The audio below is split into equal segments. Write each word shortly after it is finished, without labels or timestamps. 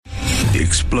The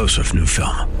explosive new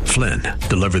film, Flynn,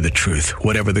 deliver the truth,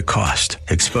 whatever the cost,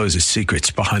 exposes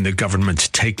secrets behind the government's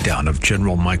takedown of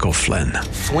General Michael Flynn.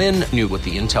 Flynn knew what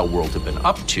the intel world had been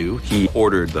up to. He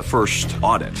ordered the first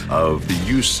audit of the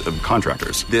use of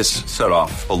contractors. This set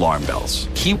off alarm bells.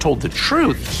 He told the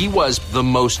truth. He was the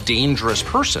most dangerous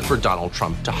person for Donald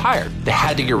Trump to hire. They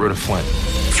had to get rid of Flynn.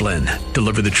 Flynn,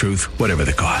 deliver the truth, whatever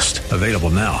the cost. Available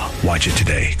now. Watch it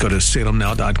today. Go to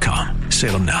salemnow.com.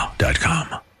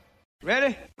 salemnow.com.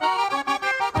 Ready?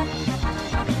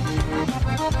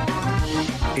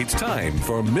 It's time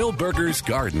for Milberger's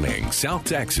Gardening, South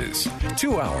Texas.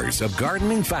 2 hours of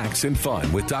gardening facts and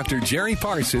fun with Dr. Jerry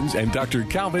Parsons and Dr.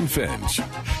 Calvin Finch.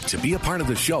 To be a part of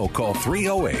the show, call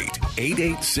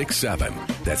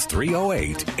 308-8867. That's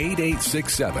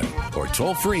 308-8867. Or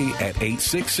toll free at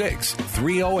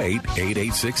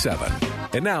 866-308-8867.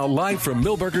 And now, live from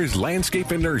Milberger's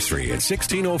Landscape and Nursery at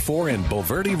 1604 and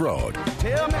Bulverde Road.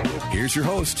 Here's your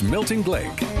host, Milton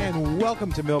Blake. And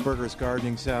welcome to Milberger's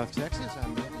Gardening, South Texas.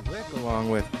 I'm Milton Blake,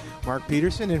 along with Mark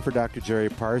Peterson, in for Dr. Jerry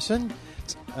Parson.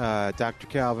 Dr.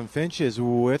 Calvin Finch is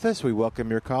with us. We welcome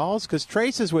your calls, because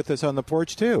Trace is with us on the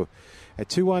porch, too, at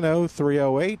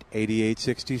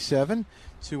 210-308-8867.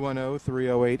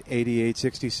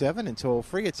 210-308-8867. And toll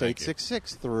free, it's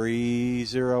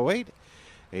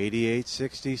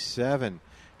 866-308-8867.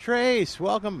 Trace,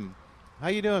 welcome. How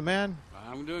you doing, man?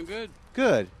 I'm doing good.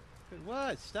 Good.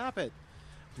 What? Stop it.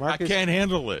 I can't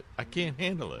handle it. Mark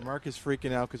is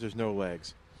freaking out because there's no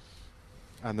legs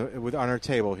on our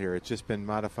table here. It's just been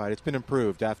modified. It's been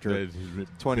improved after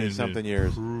 20-something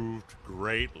years. Improved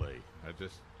greatly. I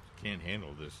just can't handle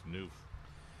this new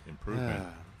improvement.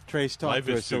 Trace, talk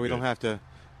to us so we don't have to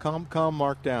calm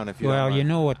Mark down. If you well, don't you mind.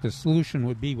 know what the solution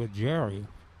would be with Jerry.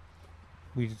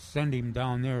 We'd send him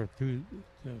down there through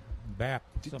the back.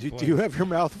 Do you have your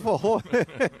mouth full?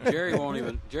 Jerry won't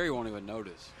even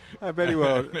notice. I bet he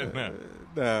won't.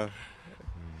 No.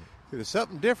 There's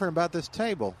something different about this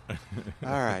table. All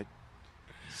right.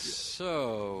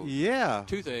 So, yeah.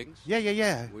 Two things.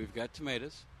 Yeah. We've got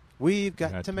tomatoes. We've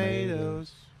got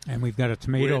tomatoes. And we've got a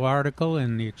tomato article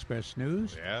in the Express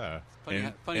News. Yeah.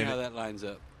 Funny how that lines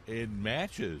up. It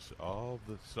matches all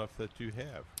the stuff that you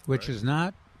have. Which is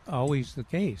not always the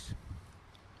case.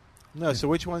 No, so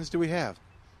which ones do we have?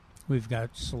 We've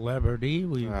got Celebrity,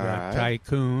 we've got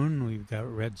Tycoon, we've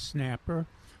got Red Snapper,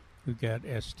 we've got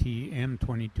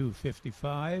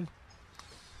STM2255,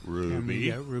 Ruby, and we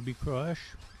got Ruby Crush.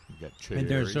 We got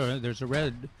cherries. And there's a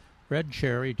red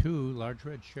cherry too, large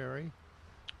red cherry.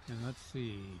 And let's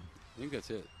see. I think that's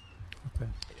it.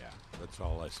 Okay. Yeah, that's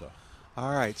all I saw.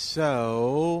 All right,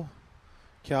 so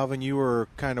Calvin, you were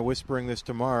kind of whispering this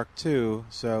to Mark too.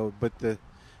 So, but the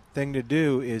thing to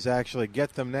do is actually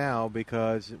get them now,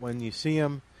 because when you see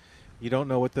them, you don't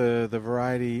know what the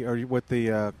variety or what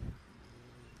the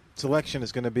selection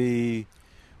is going to be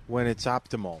when it's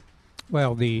optimal.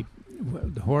 Well, the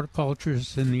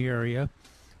horticulturists in the area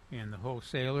and the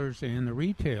wholesalers and the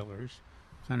retailers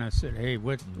kind of said, hey,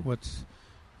 what's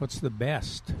the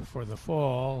best for the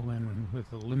fall, and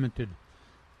with a limited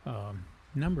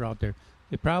number out there.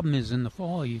 The problem is in the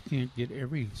fall you can't get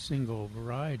every single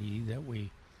variety that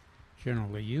we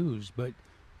generally use, but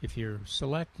if you're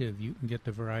selective, you can get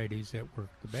the varieties that work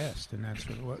the best, and that's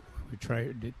what we try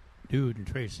to do, and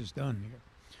Trace has done here.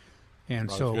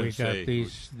 And so we got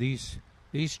these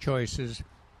choices,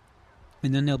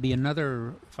 and then there'll be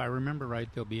another. If I remember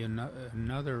right, there'll be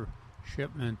another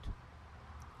shipment,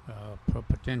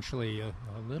 potentially a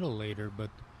little later, but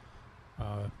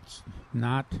it's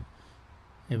not.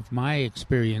 If my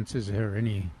experiences are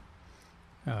any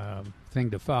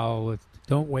thing to follow with,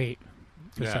 don't wait.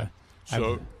 Yeah.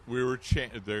 We were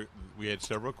we had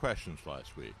several questions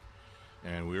last week,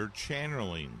 and we were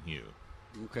channeling you.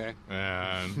 Okay.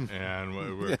 And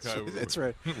that's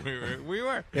right. We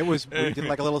were. It was. We did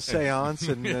like a little seance,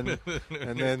 and then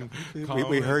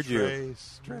we heard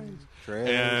Trace.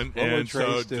 And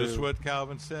so just what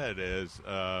Calvin said is,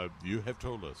 you have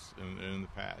told us in the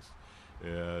past,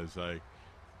 is like,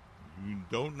 you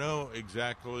don't know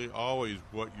exactly always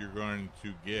what you're going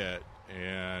to get,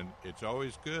 and it's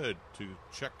always good to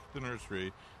check the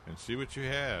nursery and see what you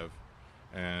have,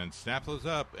 and snap those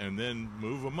up, and then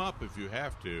move them up if you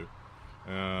have to,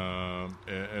 and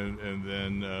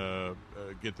then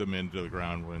get them into the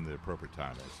ground when the appropriate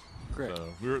time is. Correct. So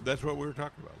that's what we were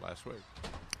talking about last week.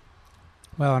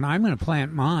 Well, and I'm going to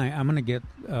plant mine. I'm going to get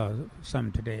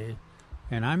some today,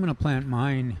 and I'm going to plant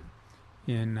mine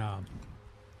in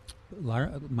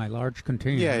my large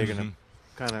containers. Yeah, you're going to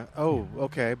kind of. Oh,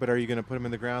 okay. But are you going to put them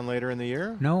in the ground later in the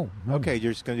year? No. Okay,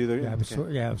 you're just going to do the.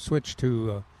 I've switched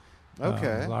to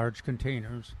okay. large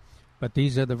containers, But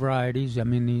these are the varieties. I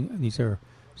mean, these are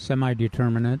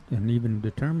semi-determinate and even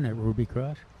determinate Ruby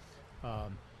Crush.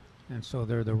 And so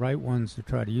they're the right ones to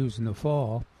try to use in the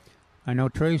fall. I know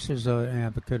Trace is an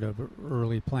advocate of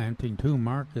early planting, too.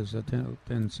 Mark is a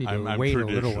tendency to I'm wait a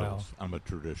little while. I'm a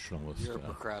traditionalist. You're a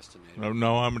procrastinator.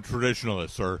 No, I'm a traditionalist,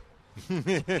 sir.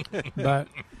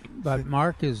 But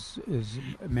Mark is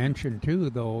mentioned, too,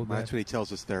 though. That's what he tells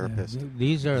his therapist.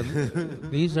 These are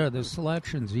the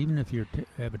selections, even if you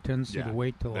have a tendency to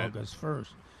wait till August 1st.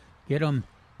 Get them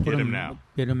now.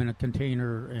 Get them in a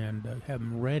container and have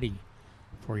them ready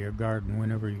for your garden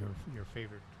whenever your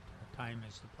favorite time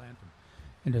is to plant them.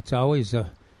 And it's always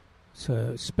a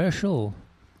special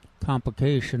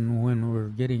complication when we're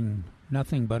getting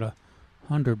nothing but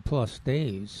 100+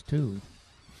 days too.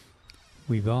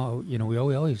 We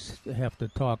always have to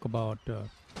talk about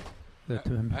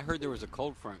I heard there was a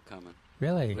cold front coming.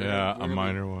 Really? Yeah, a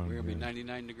minor one. We're going to be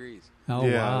 99 degrees. Oh,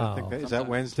 yeah, wow. I think is that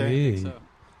Wednesday? Gee. So.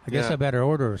 I guess I better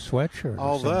order a sweatshirt.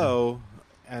 Although,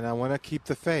 and I want to keep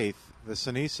the faith, the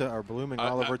Sinisa are blooming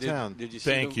all over town. Did you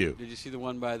see Thank you. Did you see the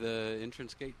one by the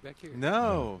entrance gate back here?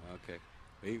 No. Okay.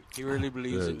 He really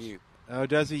believes in you. Oh,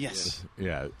 does he? Yes.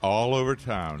 Yeah, all over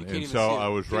town. And so I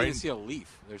was You can't right. even see a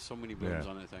leaf. There's so many blooms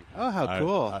on that thing. Oh, how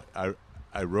cool.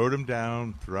 I wrote him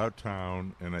down throughout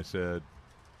town, and I said,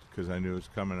 because I knew it was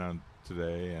coming on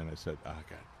today, and I said,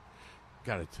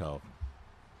 got to tell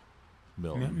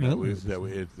Milton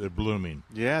that they're blooming.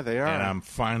 Yeah, they are. And I'm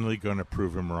finally going to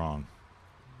prove him wrong.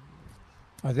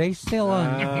 Are they still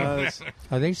on?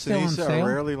 Are they still on Sinisa sale? are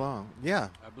rarely long. Yeah.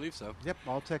 I believe so. Yep.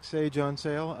 Alltech Sage on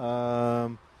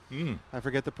sale. I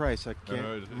forget the price. I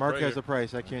can't. Mark has the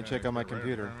price. I can't check on my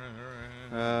computer.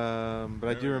 But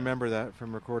I do remember that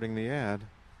from recording the ad.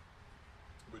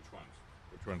 Which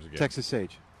ones again? Texas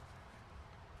Sage.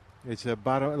 It's a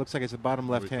bottom. It looks like it's the bottom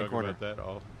left-hand corner. About that?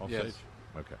 All Yes. Sage?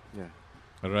 Okay. Yeah.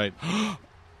 All right.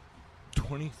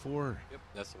 24. Yep,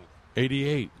 that's the one.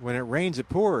 88. When it rains, it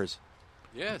pours.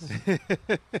 Yes.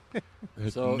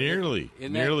 It's So nearly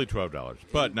 $12,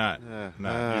 but not.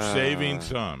 You're saving Uh,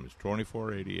 some. It's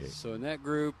 $24.88. So in that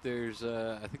group, there's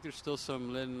I think there's still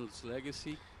some Lynn's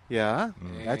Legacy. Yeah,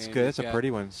 Mm. that's And good. That's we've a got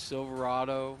pretty one.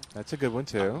 Silverado. That's a good one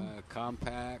too.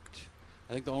 Compact.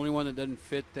 I think the only one that doesn't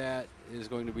fit that is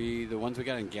going to be the ones we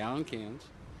got in gallon cans.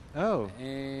 Oh,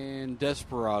 And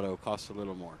Desperado costs a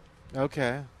little more.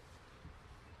 okay.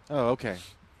 Oh, okay.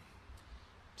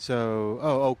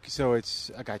 So, so it's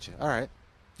I got you. All right.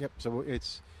 Yep. So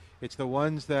it's the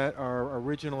ones that are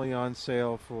originally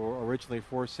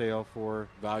for sale for.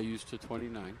 Values to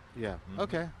 $29. Yeah.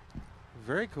 Okay.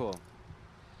 Very cool.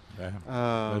 Yeah.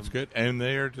 Um, That's good. And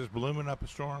they are just blooming up a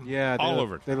storm. Yeah, all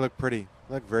over. They look pretty.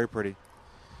 They look very pretty.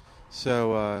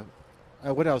 So,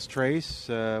 what else, Trace?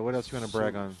 What else you want to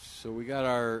brag on? So we got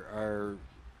our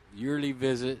yearly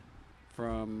visit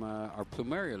from our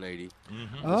plumeria lady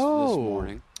this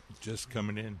morning. Just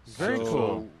coming in. Very So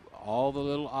cool. All the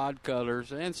little odd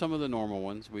colors and some of the normal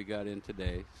ones we got in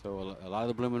today. So a lot of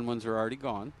the blooming ones are already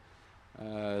gone.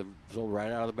 So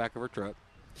right out of the back of her truck.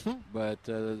 But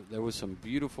there was some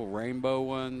beautiful rainbow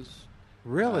ones.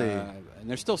 Really? And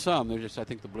there's still some. They're just, I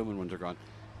think the blooming ones are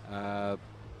gone.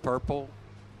 Purple,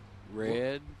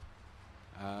 red,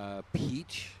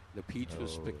 peach. The peach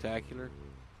was spectacular.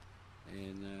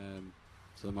 And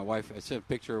so my wife, I sent a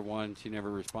picture of one. She never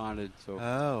responded.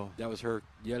 So that was her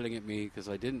yelling at me because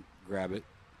I didn't grab it.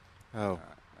 Oh.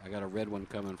 I got a red one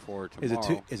coming for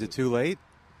tomorrow. Is it too late?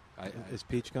 Is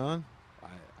peach gone?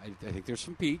 I think there's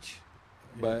some peach,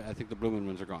 but I think the blooming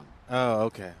ones are gone. Oh,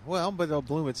 okay. Well, but they'll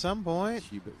bloom at some point.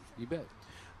 You bet.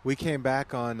 We came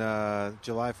back on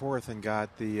July 4th and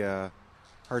got the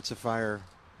Hearts of Fire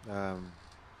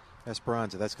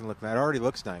Esperanza. That's going to look nice. It already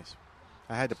looks nice.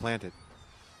 I had to plant it.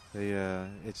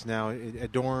 It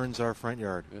adorns our front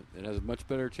yard. It has a much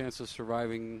better chance of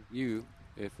surviving you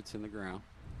if it's in the ground.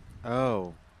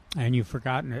 Oh. And you've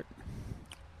forgotten it.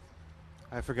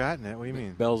 I've forgotten it. What do you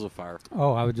mean? Bells of Fire.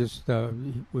 Oh, I was just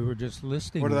we were just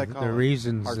listing What do they call the it?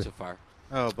 reasons. Hearts of Fire.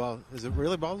 Oh, is it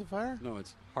really Balls of Fire? No,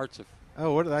 it's Hearts of.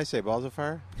 Oh, what did I say? Balls of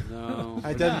Fire? No,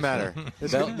 It doesn't matter.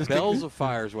 Bells of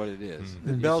Fire is what it is.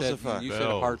 Bells of Fire. You said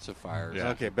Hearts of Fire. Yeah.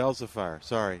 Okay, Bells of Fire.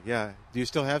 Sorry. Yeah. Do you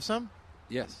still have some?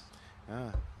 Yes.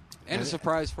 Ah. And a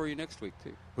surprise for you next week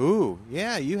too. Ooh,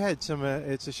 yeah. You had some.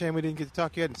 It's a shame we didn't get to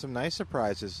talk. You had some nice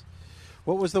surprises.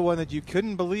 What was the one that you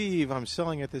couldn't believe I'm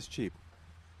selling it this cheap?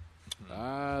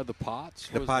 The pots.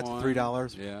 The was pots, one.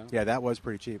 $3. Yeah. Yeah, that was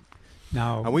pretty cheap.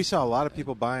 Now, And we saw a lot of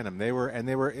people buying them. They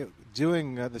were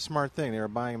doing the smart thing. They were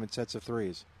buying them in sets of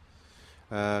threes.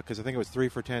 Because I think it was 3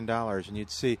 for $10, and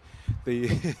you'd see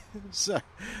the. Sorry,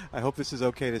 I hope this is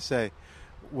okay to say.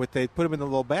 they'd put them in the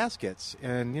little baskets,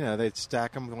 and they'd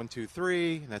stack them 1, 2,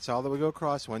 3, and that's all that would go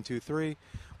across 1, 2, 3.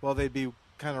 Well, they'd be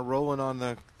kind of rolling on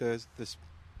the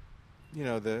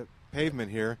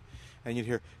pavement here, and you'd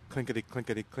hear clinkety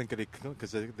clinkety clinkety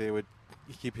because they would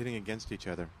keep hitting against each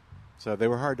other, so they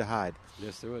were hard to hide.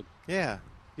 Yes, they would. Yeah.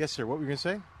 Yes, sir. What were you going to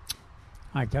say?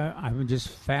 I was just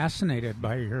fascinated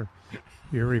by your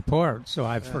report, so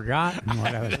I've forgotten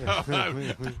what I was. I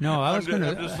was going to.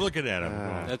 I'm just looking at him.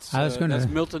 That's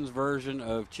Milton's version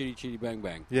of Chitty Chitty Bang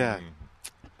Bang. Yeah.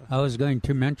 I was going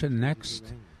to mention next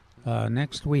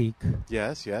week.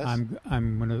 Yes. I'm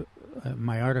going to.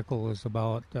 My article is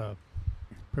about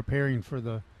preparing for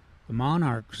the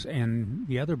monarchs and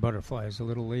the other butterflies a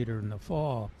little later in the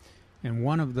fall, and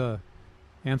one of the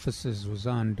emphasis was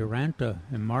on Duranta,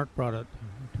 and Mark brought it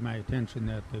to my attention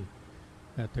that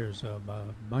there's a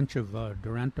bunch of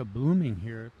Duranta blooming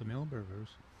here at the Milbergers,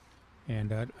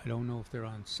 and I don't know if they're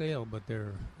on sale, but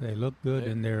they look good,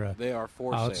 and they are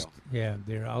for sale. Yeah,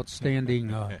 they're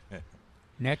outstanding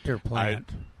nectar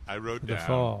plant. I wrote for down. The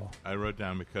fall. I wrote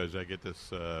down because I get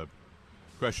this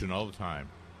question all the time,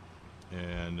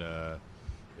 and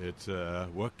it's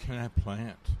what can I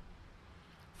plant?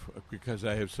 Because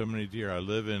I have so many deer. I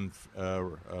live in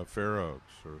Fair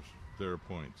Oaks or Thayer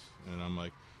Points, and I'm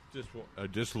like,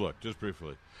 just look, just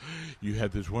briefly. You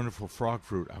had this wonderful frog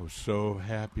fruit. I was so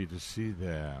happy to see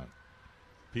that.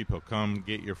 People, come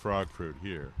get your frog fruit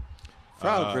here.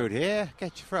 Frog fruit here.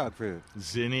 Get your frog fruit.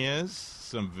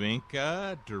 Zinnias,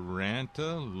 Samvinca,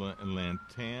 Duranta,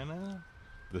 Lantana,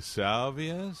 the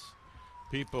salvias.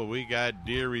 People, we got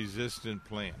deer-resistant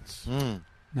plants.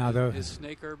 Now is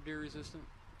snake herb deer resistant?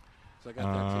 So I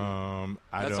got that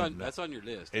too. That's on your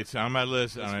list. It's on my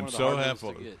list, and I'm so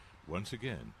happy. Once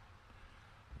again,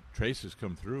 Trace has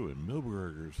come through, and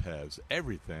Milberger's has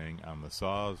everything on the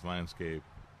Saws Landscape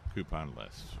coupon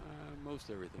list. Most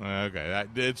everything. Okay,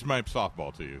 it's my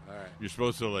softball to you. All right. You're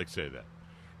supposed to say that.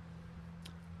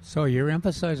 So you're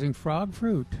emphasizing frog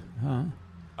fruit,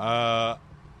 huh?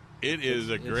 It is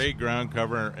a great ground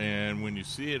cover, and when you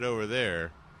see it over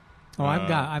there. Oh,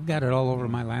 I've got it all over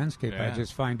my landscape. Yeah. I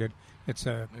just find it's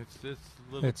a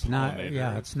little it's not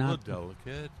it's not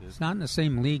delicate. It's not in the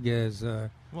same league as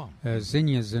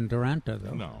zinnias and Duranta,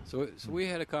 though. No. So we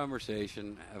had a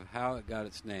conversation of how it got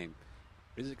its name.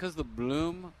 Is it because the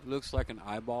bloom looks like an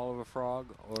eyeball of a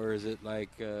frog, or is it like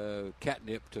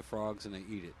catnip to frogs and they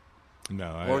eat it?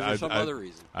 No, or is there some other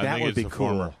reason? That would be cool.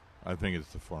 Former. I think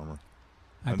it's the former.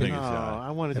 I think it's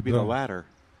I want it to be the latter.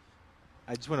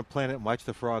 I just want to plant it and watch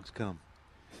the frogs come.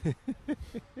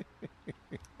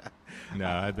 No,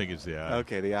 I think it's the eye.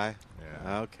 Okay, the eye?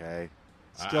 Yeah. Okay.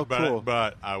 Still cool.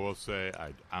 But I will say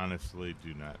I honestly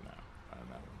do not know on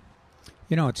that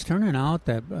one. It's turning out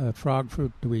that frog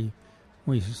fruit, we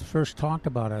first talked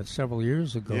about it several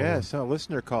years ago. Yes, a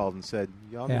listener called and said,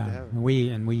 y'all need to have it.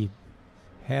 We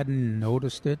hadn't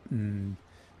noticed it and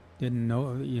didn't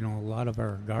know, a lot of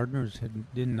our gardeners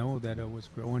didn't know that it was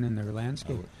growing in their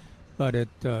landscape. But it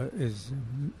is,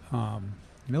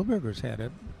 Milberger's had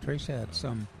it. Trace had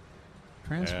some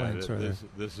transplants.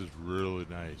 This is really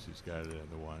nice. He's got it in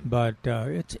the one. But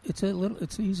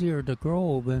it's easier to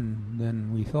grow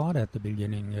than we thought at the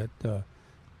beginning. It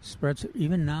spreads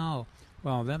even now.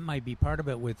 Well, that might be part of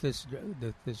it with this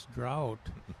drought.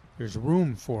 There's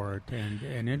room for it,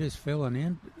 and it is filling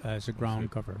in as a ground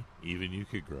cover. Even you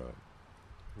could grow it.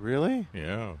 Really?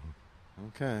 Yeah.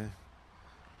 Okay.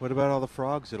 What about all the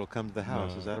frogs that'll come to the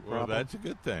house? Is that a problem? Well, that's a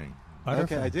good thing.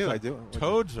 Okay, I do.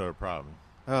 Toads are a problem.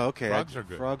 Oh, okay. Frogs are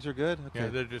good. Frogs are good? Okay. Yeah,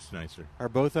 they're just nicer. Are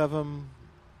both of them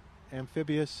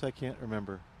amphibious? I can't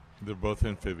remember. They're both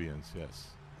amphibians, yes.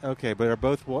 Okay, but they're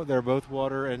both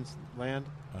water and land?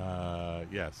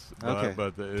 Yes. Okay.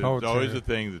 But it's always the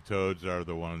thing, the toads are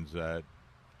the ones that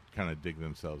kind of dig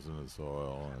themselves into the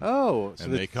soil.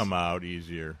 And they come out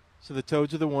easier. So the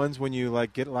toads are the ones when you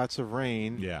get lots of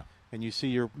rain. Yeah. And you see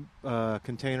your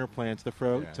container plants, the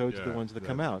toads are the ones that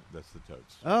come out. That's the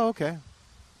toads. Oh, okay.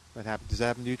 Does that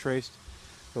happen to you, Trace?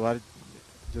 Do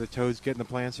the toads get in the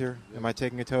plants here? Am I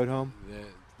taking a toad home?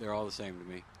 They're all the same to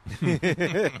me.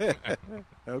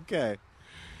 Okay.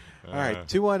 All right.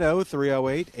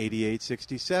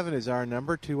 210-308-8867 is our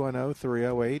number.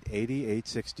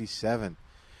 210-308-8867.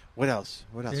 What else?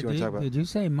 What else you want to talk about? Did you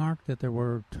say, Mark, that there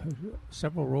were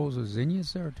several rows of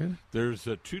zinnias there, too? There's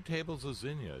 2 tables of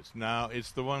zinnias. Now,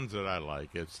 it's the ones that I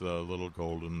like. It's the little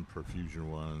golden profusion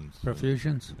ones.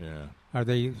 Profusions? Yeah. Are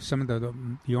they some of the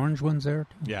orange ones there,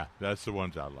 too? Yeah, that's the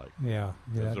ones I like. Yeah.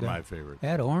 Those are my favorites.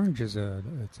 That orange it's a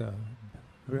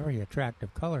very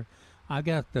attractive color. I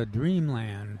got the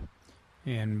Dreamland,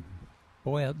 and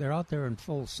boy, they're out there in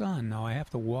full sun. Now I have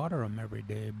to water them every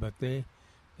day, but they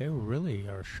really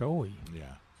are showy.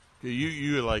 Yeah.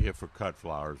 You like it for cut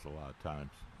flowers a lot of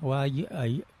times. Well,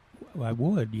 I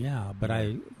would, yeah, but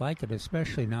I like it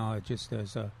especially now just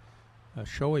as a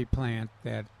showy plant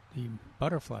that the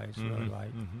butterflies really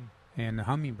like, and the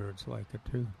hummingbirds like it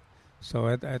too.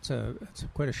 So that's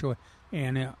quite a showy,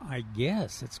 and I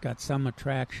guess it's got some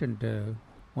attraction to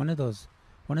one of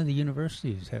the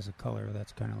universities has a color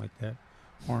that's kind of like that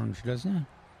orange, doesn't it?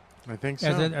 I think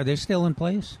so. Are they still in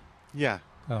place? Yeah.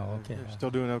 Oh, okay. They're still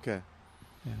doing okay.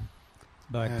 Yeah,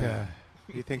 but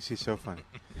he thinks he's so funny.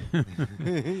 In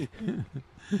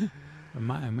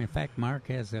fact, Mark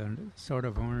has a sort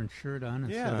of orange shirt on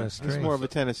instead of Trace. It's more of a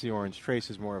Tennessee orange. Trace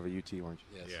is more of a UT orange.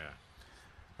 Yes.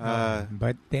 Yeah.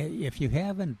 But if you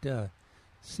haven't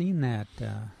seen that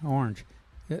orange,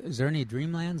 is there any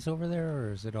Dreamlands over there,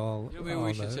 or is it all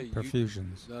the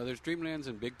profusions? There's Dreamlands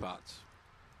in big pots.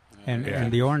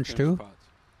 And the orange too? Pots.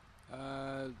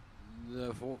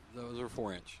 Those are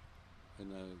 4-inch in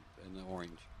the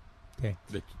orange. Okay.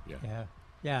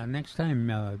 Yeah. Next time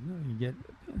you get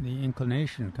the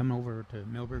inclination, come over to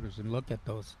Milberger's and look at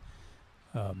those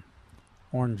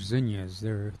orange zinnias.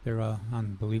 They're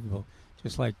unbelievable.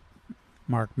 Just like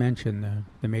Mark mentioned,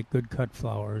 they make good cut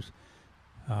flowers.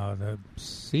 The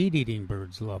seed-eating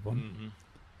birds love them,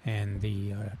 and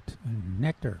the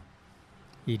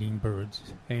nectar-eating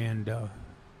birds and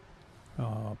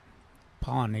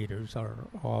pollinators are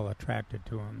all attracted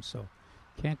to them. So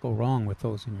can't go wrong with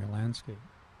those in your landscape.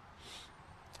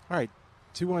 All right,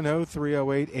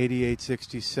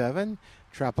 210-308-8867.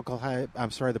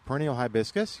 The perennial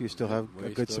hibiscus. You still have a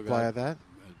good supply of that?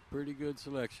 A pretty good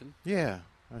selection. Yeah.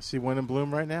 I see one in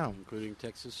bloom right now. Including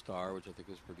Texas Star, which I think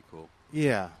is pretty cool.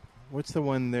 Yeah. What's the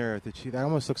one there that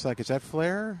almost looks like, is that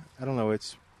flare? I don't know.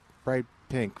 It's bright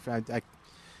pink. I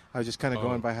was just kind of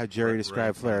going by how Jerry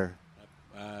described flare.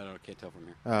 I can't tell from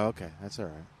here. Oh, okay. That's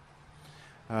all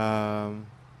right.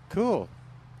 Cool.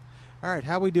 All right.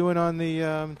 How we doing on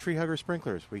the tree hugger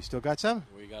sprinklers? We still got some?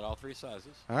 We got all 3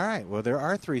 sizes. All right. Well, there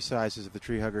are 3 sizes of the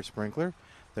tree hugger sprinkler.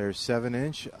 There's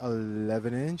 7-inch,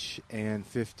 11-inch, and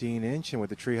 15-inch. And what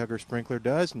the tree hugger sprinkler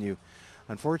does, and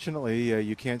unfortunately,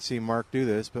 you can't see Mark do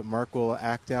this, but Mark will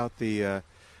act out the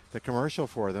commercial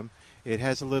for them. It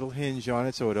has a little hinge on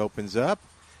it, so it opens up,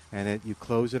 and you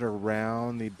close it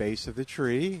around the base of the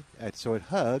tree, so it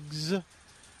hugs. You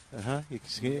can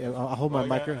see, I'll hold my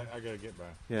microphone. I got to get by.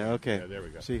 Yeah, okay. Yeah, there we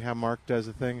go. See how Mark does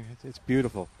the thing? It's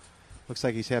beautiful. Looks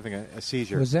like he's having a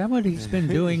seizure. Was that what he's been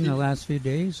doing the last few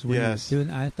days? Yes.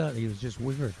 I thought he was just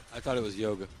weird. I thought it was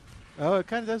yoga. Oh, it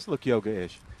kind of does look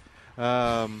yoga-ish.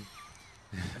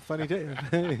 Funny day.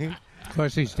 Of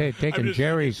course, he's taking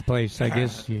Jerry's place. I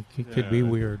guess he could be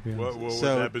weird. Yeah. What would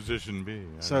that position be?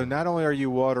 So not only are you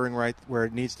watering right where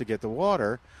it needs to get the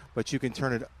water, but you can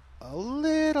turn it a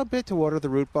little bit to water the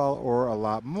root ball or a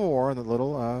lot more on the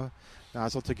little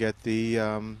nozzle to get the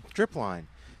drip line.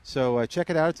 So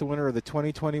check it out. It's the winner of the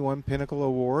 2021 Pinnacle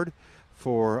Award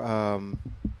for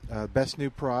Best New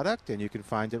Product, and you can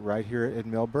find it right here at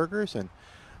Milberger's and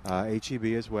HEB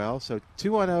as well. So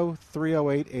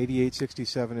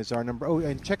 210-308-8867 is our number. Oh,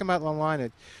 and check them out online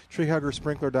at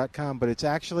treehuggersprinkler.com. But it's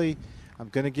actually, I'm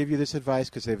going to give you this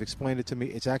advice because they've explained it to me.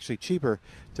 It's actually cheaper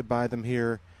to buy them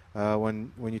here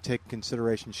when you take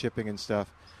consideration shipping and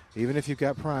stuff, even if you've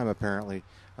got Prime, apparently.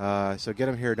 So get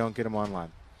them here. Don't get them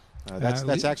online.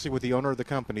 That's actually what the owner of the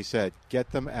company said. Get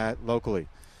them locally.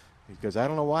 Because I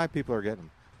don't know why people are getting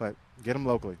them, but get them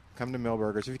locally. Come to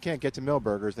Milberger's. If you can't get to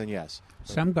Milberger's, then yes.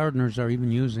 Some gardeners are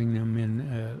even using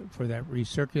them for that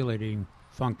recirculating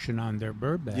function on their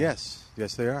bird bags.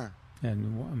 Yes, they are.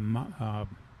 And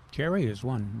Jerry is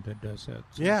one that does that.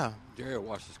 So. Yeah. Jerry will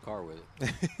wash his car with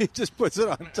it. He just puts it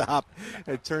on top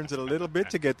and turns it a little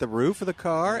bit to get the roof of the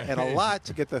car and a lot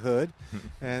to get the hood.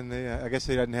 And I guess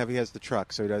he has the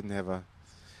truck, so he doesn't have a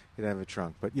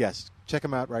trunk. But yes, check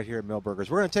him out right here at Milberger's.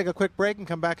 We're going to take a quick break and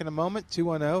come back in a moment.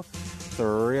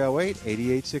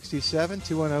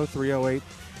 210-308-8867.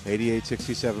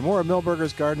 210-308-8867. More of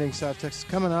Milberger's Gardening South Texas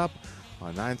coming up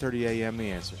on 9:30 a.m.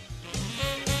 The Answer.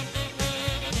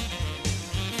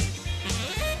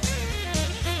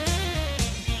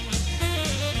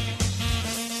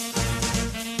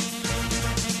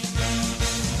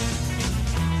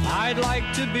 I'd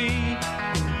like to be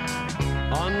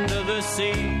under the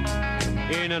sea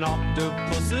in an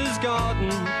octopus's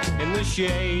garden in the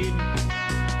shade.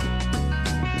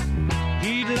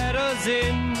 He'd let us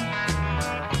in,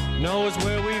 knows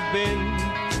where we've been,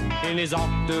 in his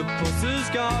octopus's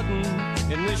garden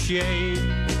in the shade.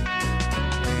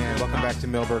 And Welcome back to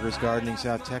Millburgers Gardening,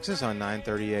 South Texas on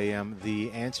 9:30 a.m.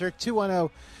 The Answer,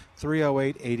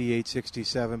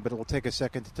 210-308-8867. But it will take a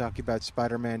second to talk about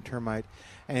Spider-Man termite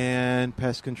and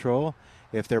pest control.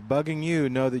 If they're bugging you,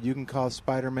 know that you can call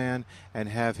Spider-Man and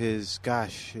have his,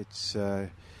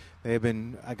 they've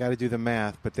been, I got to do the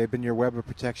math, but they've been your web of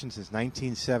protection since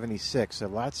 1976. So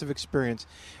lots of experience.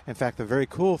 In fact, the very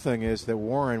cool thing is that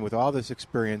Warren, with all this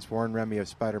experience, Warren Remy of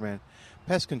Spider-Man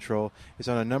Pest Control, is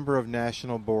on a number of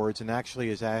national boards and actually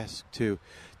is asked to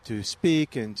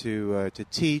speak and to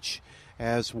teach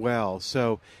as well.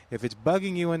 So if it's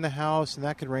bugging you in the house, and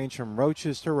that could range from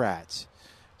roaches to rats,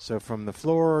 so from the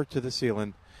floor to the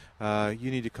ceiling,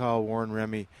 you need to call Warren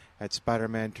Remy at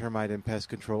Spider-Man Termite and Pest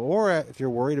Control. Or if you're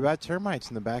worried about termites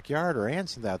in the backyard or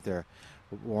ants out there,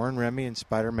 Warren Remy and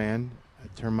Spider-Man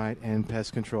Termite and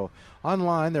Pest Control.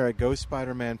 Online, they're at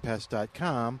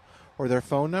GoSpidermanPest.com, or their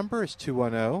phone number is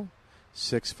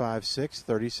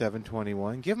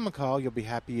 210-656-3721. Give them a call. You'll be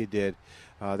happy you did.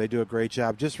 They do a great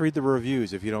job. Just read the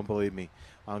reviews if you don't believe me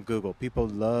on Google. People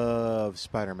love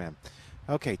Spider-Man.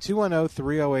 Okay,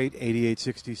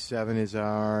 210-308-8867 is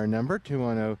our number,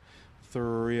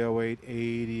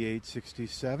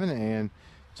 210-308-8867, and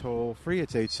toll free,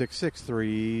 it's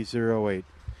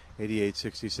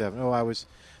 866-308-8867.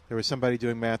 There was somebody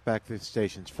doing math back to the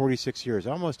stations, 46 years,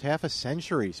 almost half a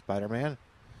century, Spider-Man.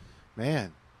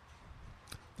 Man.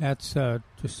 That's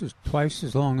just twice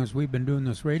as long as we've been doing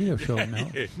this radio show now.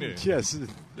 Yes,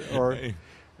 or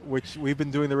which we've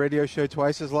been doing the radio show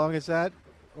twice as long as that?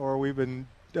 Or we've been...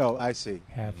 Oh, I see.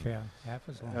 Half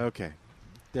as long. Okay.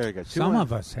 There you go. Some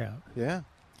of us have. Yeah.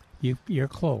 You're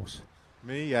close.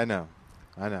 Me? I know.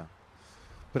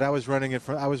 But I was running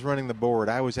the board.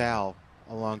 I was Al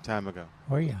a long time ago.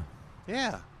 Oh, yeah.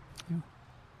 Yeah. All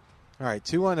right,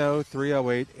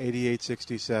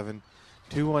 210-308-8867.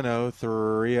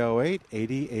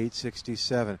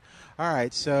 210-308-8867. All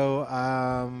right, so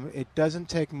it doesn't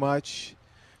take much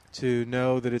to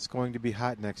know that it's going to be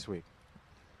hot next week.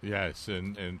 Yes,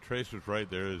 and Trace was right.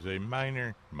 There is a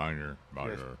minor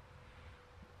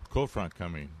cold front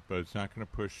coming, but it's not going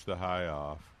to push the high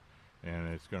off, and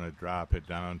it's going to drop it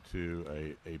down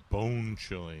to a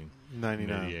bone-chilling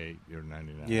 98 or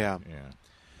 99. Yeah.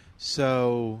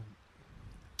 So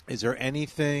is there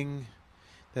anything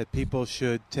that people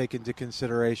should take into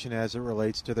consideration as it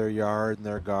relates to their yard and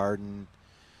their garden?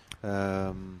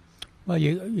 Well,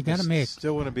 you got to make...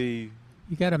 Still want to be...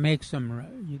 You got to make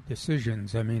some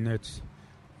decisions. I mean,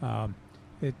 to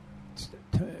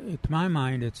my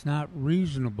mind, it's not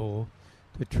reasonable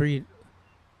to treat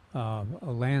a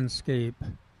landscape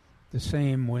the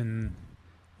same when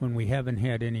we haven't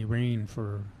had any rain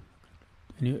for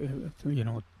 2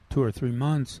 or 3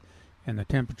 months, and the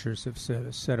temperatures have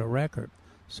set a record.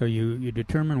 So you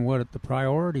determine what the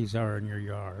priorities are in your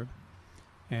yard,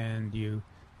 and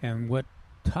what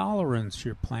tolerance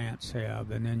your plants have,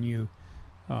 and then you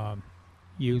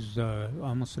use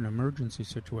almost an emergency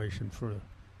situation for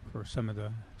some of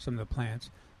the plants.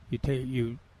 You take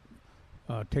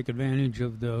advantage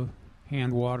of the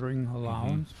hand watering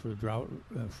allowance for drought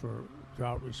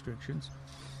restrictions,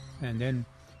 and then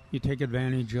you take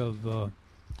advantage of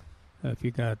if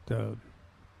you got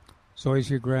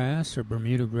zoysia grass or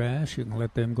Bermuda grass, you can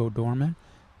let them go dormant.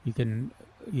 You can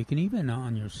even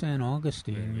on your San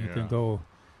Augustine you can go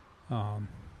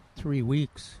 3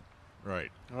 weeks.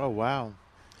 Right. Oh, wow.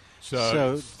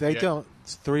 So they don't...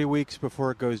 3 weeks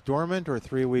before it goes dormant, or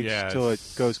 3 weeks till it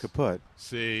goes kaput?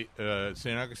 See,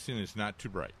 St. Augustine is not too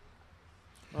bright.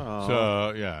 Oh.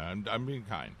 So, yeah, I'm being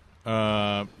kind.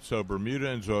 So Bermuda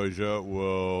and zoysia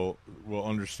will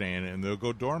understand it, and they'll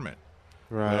go dormant.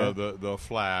 Right. They'll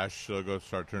flash. They'll go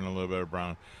start turning a little bit of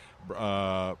brown.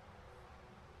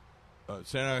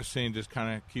 St. Augustine just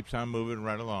kind of keeps on moving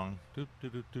right along,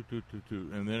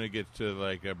 and then it gets to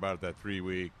like about that 3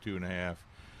 week, 2.5,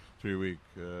 3 week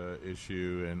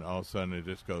issue, and all of a sudden it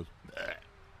just goes.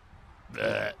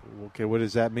 Bleh. Okay, what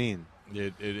does that mean?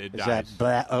 It Is dies. that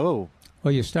blah? Oh,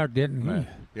 well, you start getting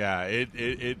yeah.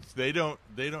 It's they don't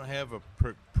have a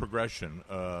progression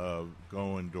of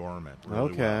going dormant.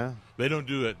 Really okay. Well. They don't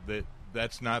do it.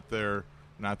 That's not their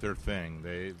thing.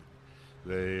 They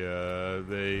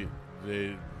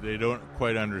don't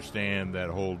quite understand that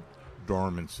whole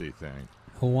dormancy thing.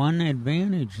 One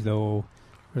advantage, though,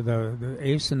 for the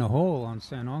ace in the hole on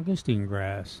San Augustine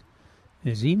grass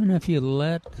is even if you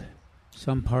let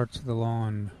some parts of the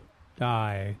lawn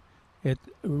die, it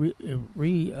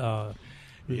restarts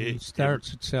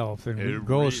itself, and it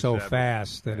grows so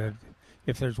fast that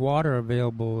if there's water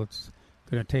available, it's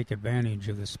going to take advantage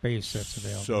of the space that's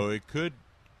available. So it could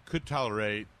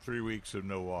tolerate 3 weeks of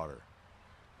no water.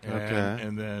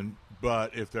 And then,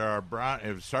 but if there are brown,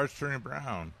 if it starts turning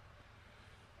brown,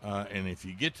 and if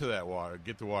you get to that water,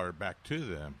 get the water back to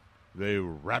them, they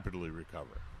rapidly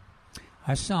recover.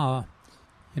 I saw,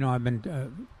 I've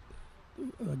been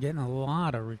getting a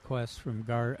lot of requests from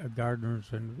gardeners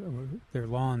and their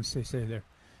lawns. They say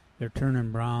they're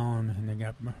turning brown and they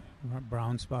got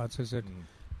brown spots. Is it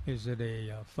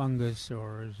a fungus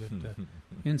or is it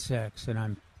insects? And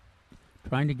I'm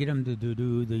trying to get them to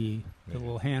do the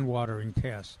little hand watering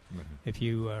test. If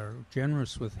you are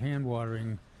generous with hand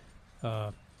watering,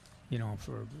 for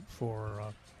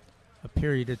a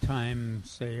period of time,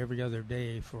 say every other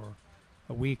day for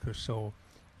a week or so,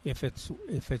 if it's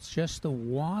just the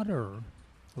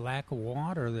lack of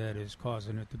water that is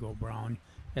causing it to go brown,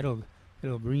 it'll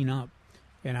green up.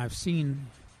 And I've seen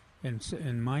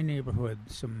in my neighborhood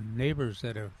some neighbors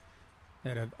that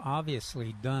have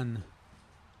obviously done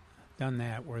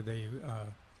that, where they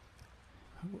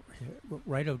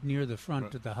right up near the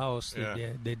front of the house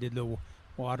they did the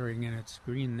watering and it's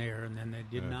green there, and then they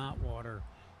did not water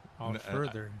out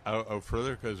further. Out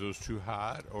further because it was too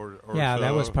hot, or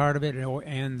that was part of it,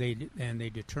 and they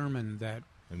determined that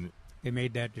they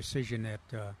made that decision that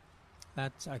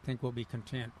that's, I think we'll be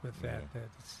content with that. That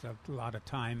it's a lot of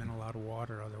time and a lot of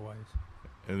water otherwise.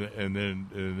 And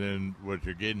then what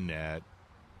you're getting at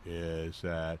is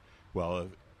that, well,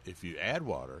 if you add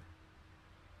water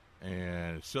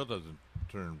and it still doesn't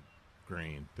turn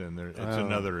green, then it's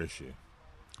another issue.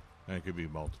 And it could be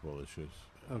multiple issues.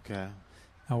 Okay.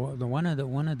 Now, one of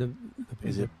the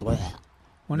is it black?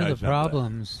 One of the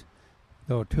problems,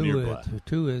 though,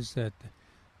 too, is that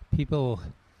people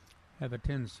have a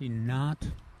tendency not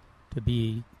to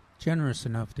be generous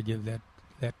enough to give that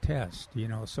test.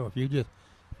 So if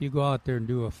you go out there and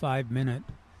do a 5-minute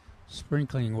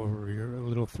sprinkling over your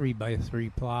little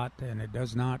 3x3 plot and it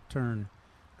does not turn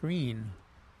green,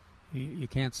 you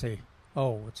can't say,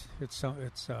 oh, it's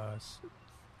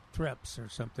thrips or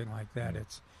something like that.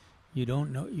 It's, you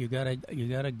don't know. You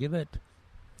gotta give it,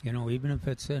 even if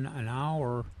it's in an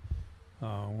hour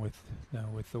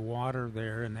with the water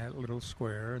there in that little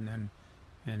square, and then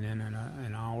in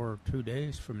an hour or 2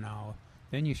 days from now,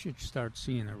 then you should start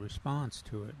seeing a response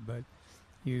to it. But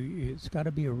it's got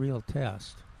to be a real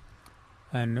test.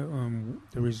 And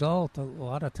the result, a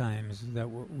lot of times, that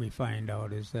what we find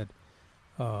out is that,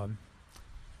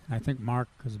 I think Mark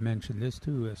has mentioned this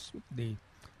too, is the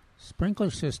sprinkler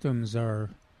systems are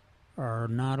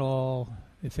not all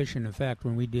efficient. In fact,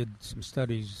 when we did some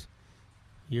studies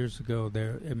years ago,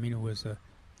 it was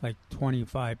like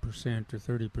 25% or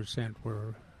 30%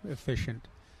 were efficient,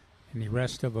 and the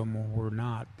rest of them were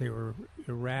not. They were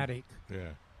erratic. Yeah.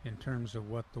 In terms of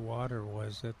what the water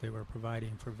was that they were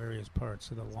providing for various parts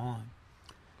of the lawn.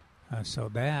 So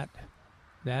that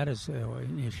is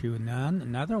an issue. And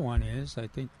another one is, I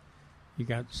think you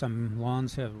got some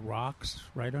lawns have rocks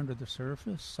right under the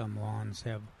surface. Some lawns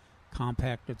have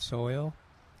compacted soil.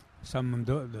 Some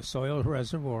the soil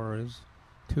reservoir is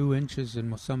 2 inches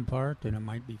in some part, and it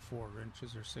might be 4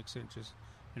 inches or 6 inches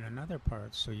in another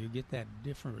part. So you get that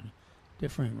different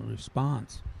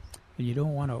response. And you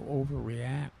don't want to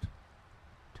overreact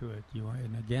to it.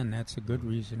 And again, that's a good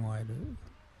reason why to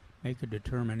make a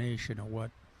determination of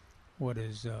what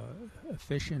is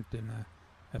efficient and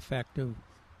effective,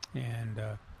 and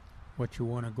what you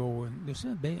want to go. And this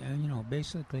is,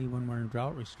 basically when we're in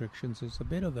drought restrictions, it's a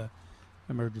bit of a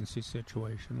emergency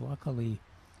situation. Luckily,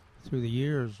 through the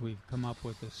years, we've come up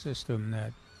with a system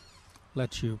that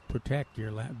lets you protect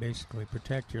your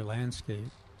landscape.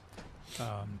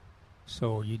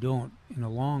 So you don't, in the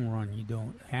long run, you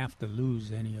don't have to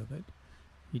lose any of it.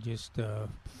 You just,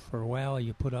 for a while,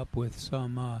 you put up with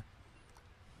some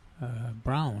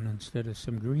brown instead of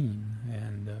some green,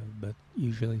 and but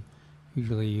usually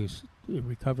it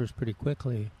recovers pretty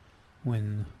quickly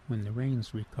when the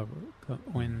rains recover,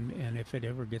 and if it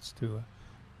ever gets to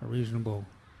a reasonable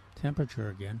temperature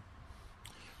again.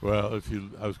 Well,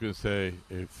 I was going to say,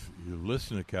 if you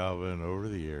listen to Calvin over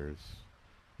the years.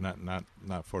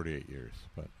 Not 48 years,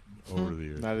 but over the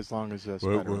years. Not as long as this.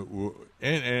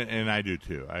 And I do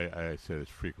too. I say this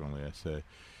frequently. I say,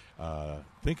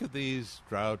 think of these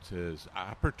droughts as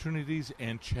opportunities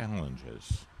and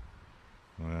challenges.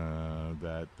 Look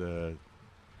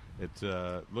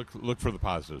for the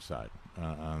positive side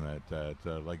on that.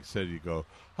 Like I said, you go,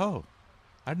 oh,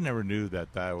 I never knew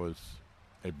that was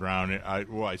a brown.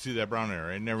 I see that brown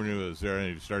area. I never knew it was there.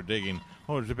 And you start digging.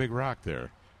 Oh, there's a big rock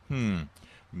there.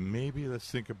 Maybe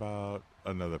let's think about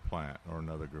another plant or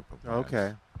another group of plants.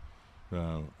 Okay.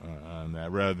 On that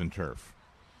rather than turf.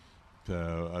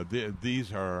 So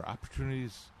these are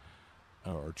opportunities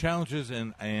or challenges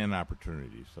and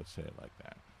opportunities. Let's say it like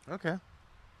that. Okay.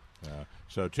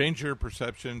 So change your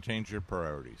perception, change your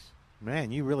priorities.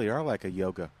 Man, you really are like a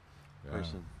yoga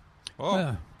person.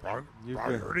 Oh,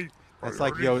 priority. That's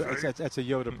like Yoda. That's a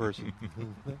Yoda person.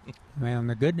 Well,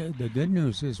 the good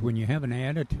news is when you have an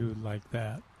attitude like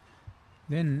that,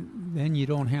 then you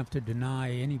don't have to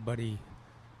deny anybody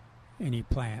any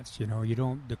plants. You know, you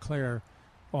don't declare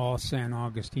all San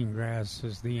Augustine grass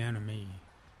as the enemy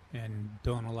and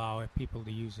don't allow people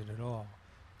to use it at all.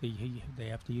 They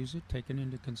have to use it, taking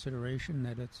into consideration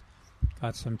that it's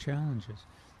got some challenges.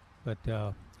 But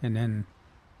and then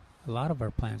a lot of our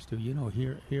plants do. You know,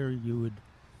 here you would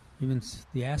even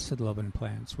the acid-loving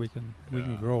plants we can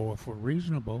grow if we're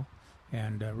reasonable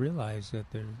and realize that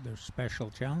there's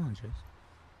special challenges.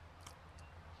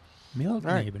 Milk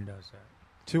even does that.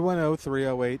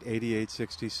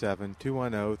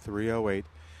 210-308-8867,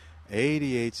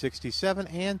 210-308-8867,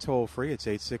 and toll free. It's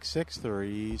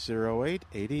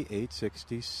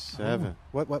 866-308-8867.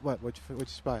 Oh. Which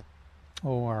spot?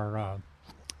 Oh, our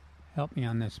help me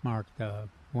on this, Mark. The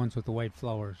ones with the white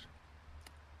flowers,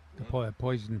 the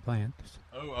poison plants.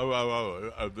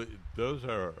 Those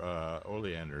are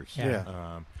oleanders.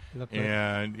 Yeah.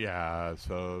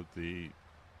 So the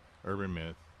urban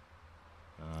myth,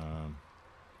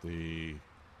 the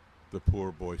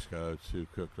poor Boy Scouts who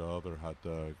cooked all their hot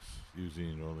dogs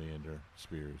using oleander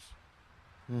spears.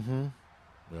 Mm-hmm.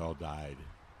 They all died.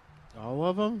 All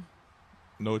of them?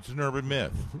 No, it's an urban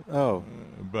myth. Oh,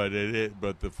 but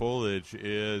the foliage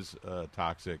is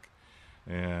toxic,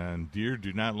 and deer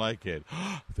do not like it.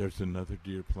 There's another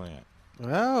deer plant.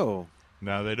 Oh,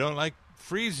 now they don't like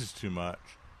freezes too much,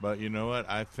 but you know what?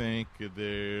 I think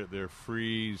their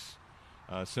freeze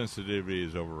sensitivity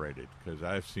is overrated because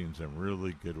I've seen some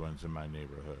really good ones in my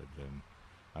neighborhood, and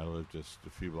I live just a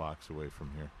few blocks away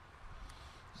from here.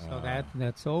 So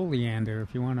that's oleander.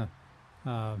 If you want to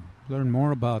learn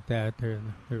more about that, there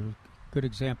are good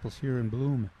examples here in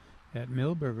bloom at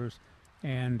Milberger's,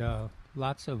 and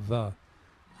lots of on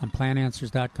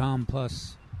plantanswers.com,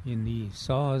 plus in the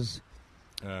saws.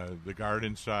 The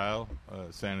garden style,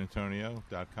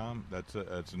 sanantonio.com.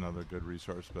 That's another good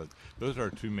resource. But those are our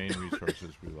two main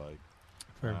resources we like,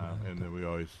 and then we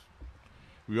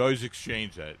always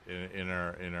exchange that in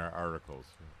our articles.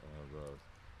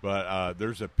 But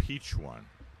there's a peach one,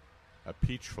 a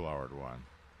peach flowered one,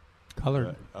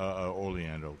 colored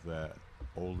oleander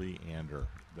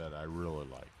that I really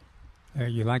like.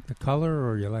 You like the color,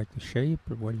 or you like the shape,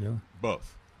 or what do you?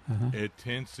 Both. Uh-huh. It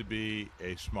tends to be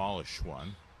a smallish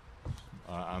one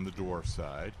on the dwarf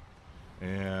side,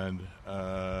 and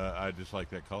I just like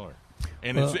that color.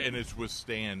 And it's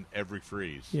withstand every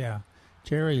freeze. Yeah,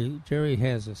 Jerry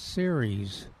has a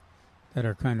series that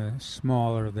are kind of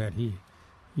smaller that he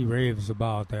raves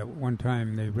about. That one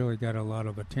time they really got a lot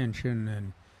of attention,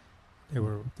 and they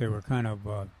were kind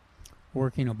of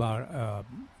working about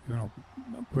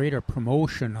greater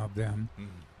promotion of them.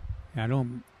 Mm-hmm. I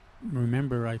don't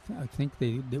remember. I think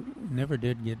they never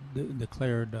did get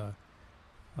declared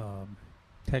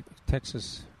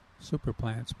Texas super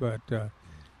plants, but there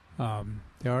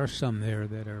are some there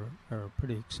that are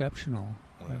pretty exceptional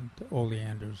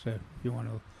oleanders. If you want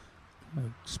to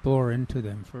explore into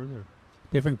them further,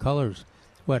 different colors.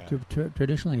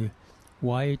 Traditionally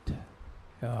white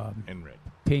and red,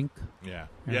 pink. Yeah,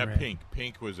 red.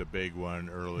 Pink was a big one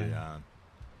early on.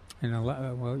 And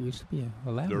it used to be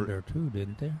a lavender too,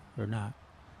 didn't there, or not?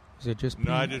 Is it just pink,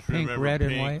 I just pink remember red,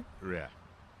 pink, and white?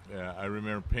 Yeah. I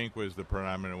remember pink was the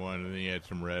predominant one, and then you had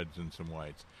some reds and some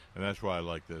whites, and that's why I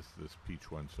like this peach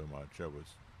one so much. That was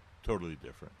totally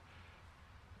different.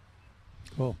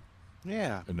 Cool.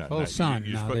 Yeah. Sun.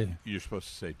 You're supposed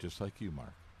to say just like you,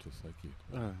 Mark. Just like you.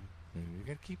 You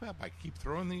got to keep up. I keep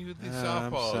throwing these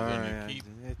softballs. I'm sorry.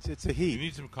 It's a heat. You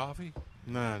need some coffee?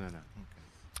 No. Okay.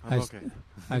 I'm okay.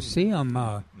 I see them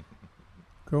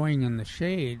growing in the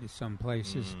shade some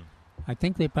places. Mm-hmm. I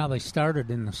think they probably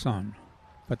started in the sun,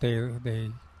 but they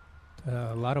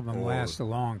a lot of them last a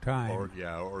long time. Or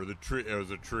the tree. It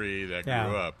was a tree that grew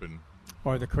up,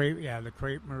 or the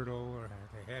crepe myrtle, or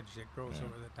the hedge that grows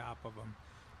over the top of them,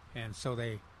 and so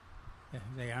they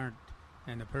aren't.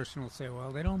 And the person will say,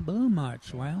 "Well, they don't bloom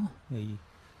much." Well,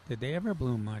 did they ever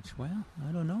bloom much? Well,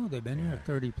 I don't know. They've been here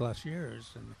 30+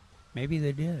 years, and maybe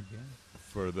they did. Yeah.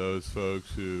 For those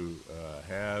folks who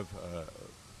have,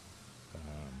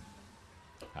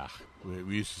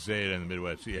 we used to say it in the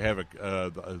Midwest. You have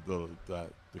the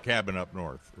cabin up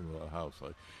north in the house.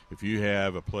 Like if you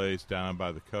have a place down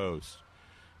by the coast,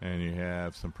 and you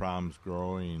have some problems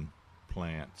growing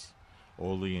plants,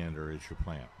 oleander is your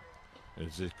plant.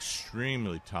 It's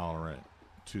extremely tolerant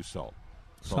to salt.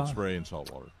 Salt spray and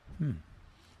salt water. Hmm.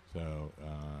 So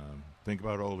think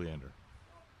about Oleander.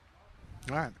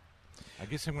 All right. I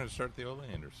guess I'm going to start the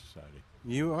Oleander Society.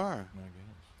 You are. I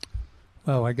guess.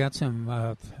 Well, I got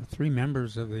some 3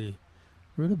 members of the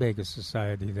Rutabaga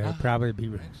Society that will probably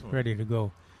be ready to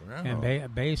go. Wow.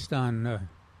 And based on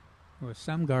with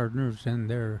some gardeners and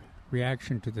their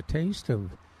reaction to the taste of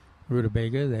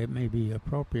rutabaga, that may be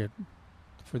appropriate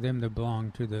for them to belong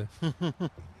to the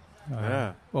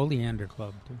Oleander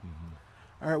Club, too.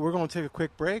 All right, we're going to take a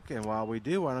quick break, and while we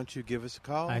do, why don't you give us a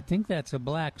call? I think that's a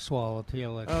black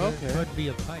swallowtail. It okay. could be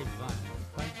a pipevine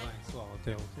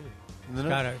swallowtail, too.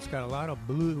 It's got a lot of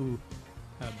blue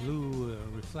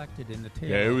reflected in the tail.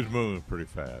 Yeah, it was moving pretty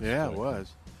fast. Yeah, it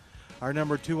was. Our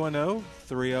number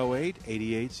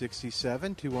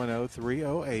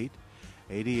 210-308-8867,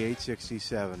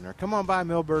 210-308-8867. Or come on by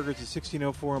Millburgers at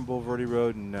 1604 on Boulevardy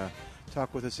Road and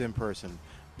talk with us in person.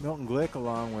 Milton Glick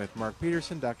along with Mark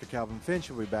Peterson, Dr. Calvin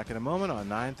Finch will be back in a moment on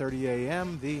 9:30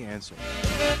 a.m. The Answer.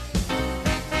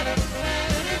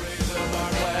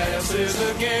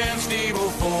 Against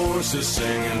evil forces,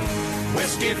 singing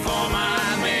whiskey for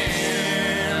my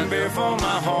men, beer for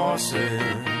my horses.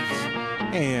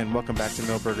 And welcome back to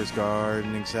Millburgers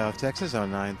Gardening, South Texas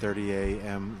on 9:30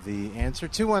 a.m. The Answer.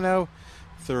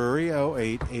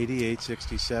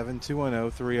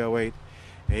 210-308-8867,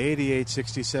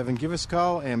 210-308-8867. Give us a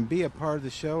call and be a part of the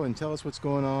show and tell us what's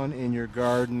going on in your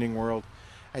gardening world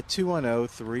at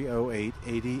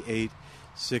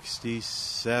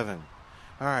 210-308-8867.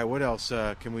 All right, what else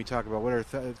can we talk about? What are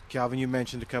Calvin, you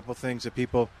mentioned a couple things that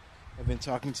people have been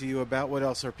talking to you about. What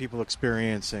else are people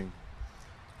experiencing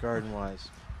garden-wise?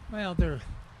 Well, they're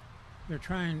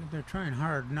trying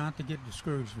hard not to get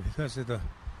discouraged because of the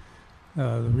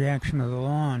reaction of the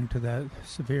lawn to that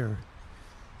severe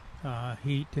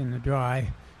heat and the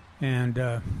dry, and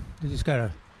they just got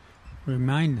to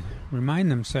remind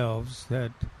themselves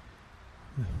that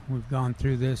we've gone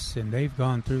through this and they've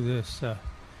gone through this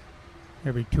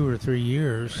every 2 or 3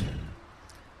 years,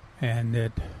 and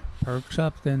it perks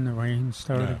up, then the rains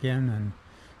start again,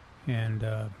 and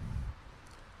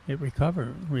it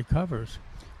recovers.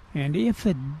 And if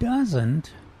it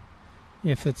doesn't,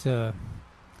 if it's I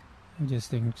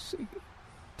just think it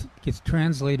gets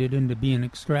translated into being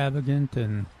extravagant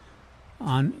and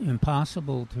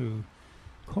impossible to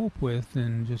cope with,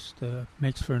 and just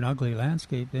makes for an ugly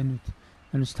landscape, then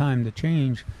it's time to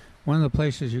change. One of the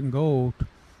places you can go to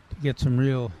get some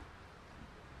real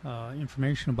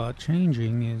information about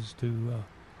changing is to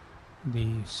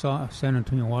the San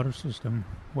Antonio Water System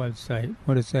website.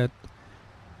 What is that?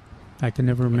 I can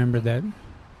never remember that.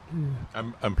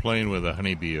 I'm playing with a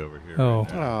honeybee over here. Oh,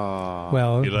 right now.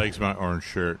 Well, he likes my orange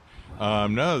shirt.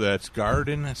 No, that's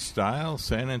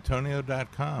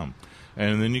GardenStyleSanAntonio.com,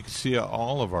 and then you can see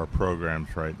all of our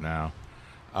programs right now.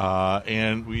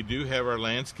 And we do have our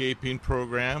landscaping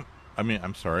program.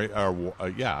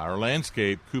 Our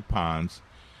landscape coupons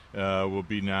will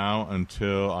be now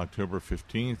until October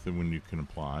 15th, and when you can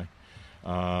apply.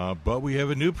 But we have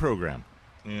a new program,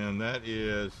 and that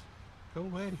is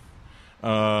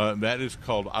that is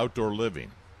called Outdoor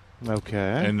Living.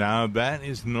 Okay. And now that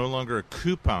is no longer a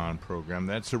coupon program;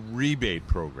 that's a rebate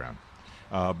program.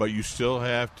 But you still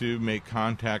have to make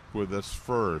contact with us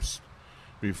first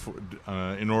before,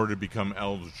 in order to become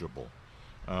eligible.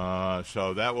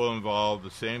 So that will involve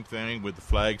the same thing with the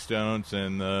flagstones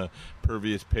and the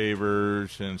pervious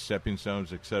pavers and stepping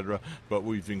stones, etc. But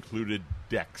we've included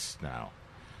decks now.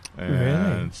 And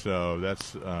really? So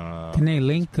that's... can they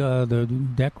link the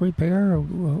deck repair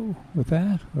with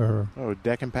that? Or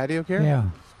deck and patio care?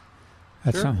 Yeah.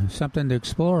 That's Sure. something to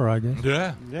explore, I guess.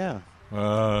 Yeah. Yeah.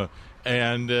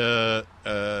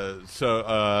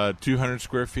 So 200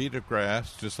 square feet of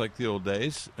grass, just like the old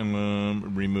days,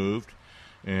 removed.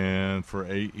 And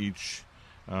for each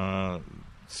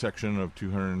section of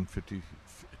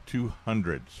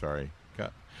 200, sorry.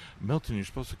 God, Milton, you're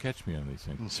supposed to catch me on these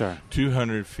things. Sorry.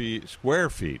 200 square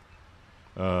feet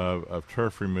of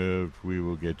turf removed, we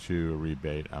will get you a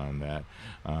rebate on that.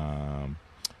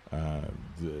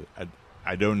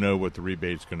 I don't know what the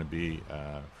rebate's going to be,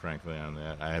 frankly, on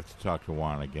that. I have to talk to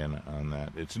Juan again on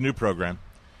that. It's a new program,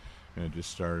 and it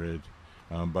just started.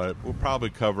 But we'll probably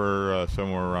cover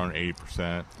somewhere around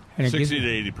 80%, 60 to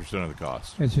 80% of the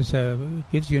cost. It's just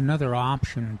gives you another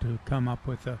option to come up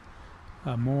with a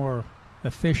more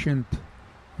efficient,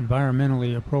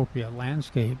 environmentally appropriate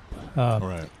landscape.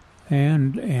 Right.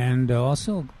 And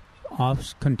also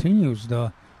continues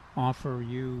to offer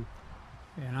you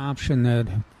an option that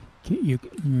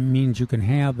means you can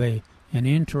have an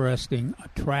interesting,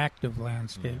 attractive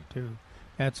landscape too.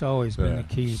 That's always been the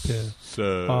key to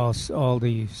So all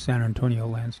the San Antonio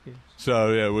landscapes.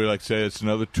 So yeah, we like to say it's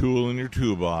another tool in your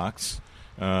toolbox,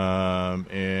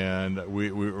 and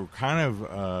we were kind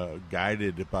of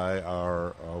guided by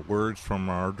our words from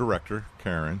our director,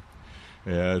 Karen,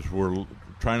 as we're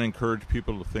trying to encourage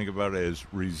people to think about it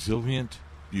as resilient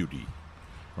beauty,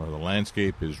 or the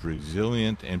landscape is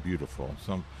resilient and beautiful.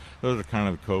 Those are kind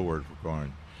of the code words we're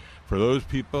going. For those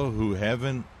people who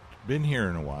haven't been here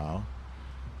in a while,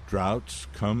 droughts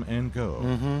come and go.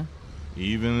 Mm-hmm.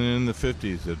 Even in the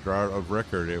 50s, the drought of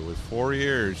record, it was 4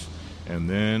 years, and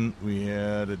then we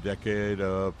had a decade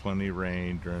of plenty of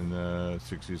rain during the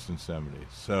 60s and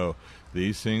 70s. So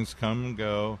these things come and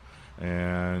go,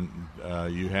 and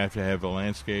you have to have a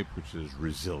landscape which is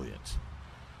resilient.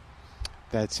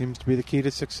 That seems to be the key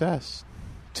to success.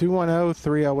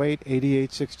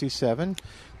 210-308-8867.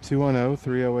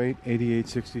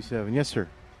 210-308-8867. Yes, sir.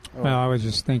 Oh. Well, I was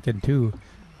just thinking, too,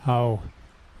 how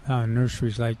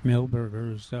nurseries like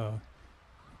Milberger's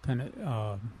kind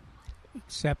of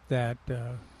accept that,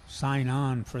 sign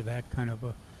on for that kind of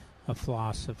a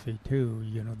philosophy, too.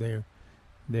 You know,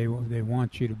 they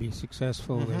want you to be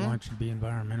successful. Mm-hmm. They want you to be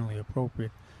environmentally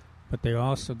appropriate. But they're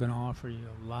also going to offer you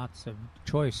lots of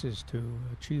choices to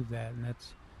achieve that, and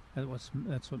that's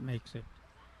what makes it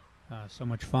so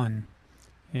much fun,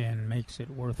 and makes it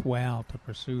worthwhile to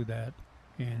pursue that.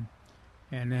 And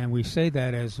then we say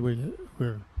that as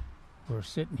we're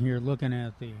sitting here looking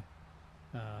at the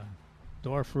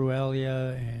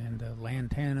Dorfruelia and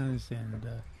lantanas and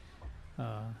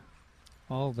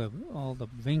all the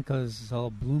vincas all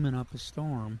blooming up a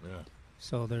storm. Yeah.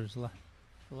 So there's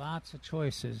lots of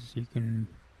choices. You can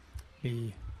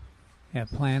have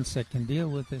plants that can deal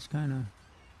with this kind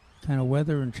of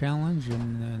weather and challenge,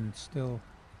 and still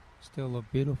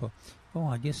look beautiful. Oh,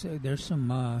 I guess there's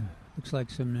some looks like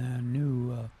some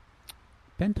new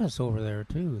pentas over there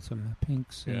too. Some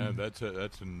pinks. Yeah, that's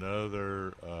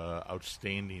another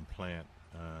outstanding plant.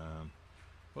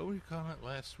 What were you calling it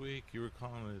last week? You were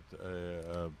calling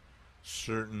it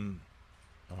certain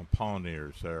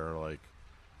pollinators that are like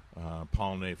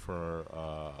pollinate for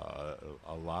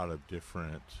a lot of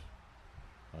different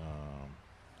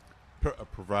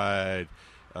provide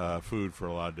food for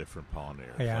a lot of different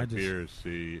pollinators. Yeah, like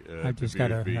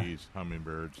bees,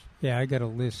 hummingbirds. Yeah, I got a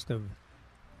list of,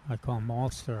 I call them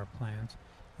all-star plants.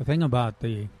 The thing about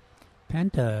the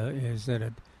Penta is that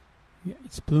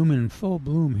it's blooming in full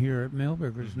bloom here at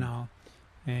Milberger's now,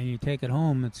 and you take it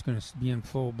home, it's going to be in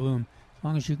full bloom. As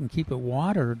long as you can keep it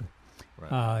watered,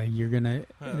 right.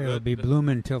 It'll be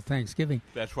blooming until Thanksgiving.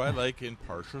 That's why I like in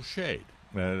partial shade.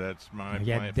 That's my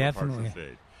plant definitely, for partial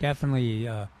shade. Definitely,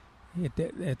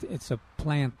 it's a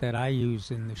plant that I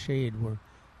use in the shade, where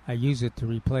I use it to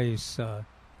replace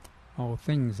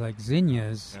things like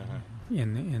zinnias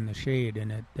in the shade,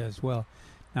 and it does well.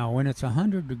 Now, when it's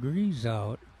 100 degrees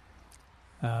out,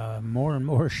 more and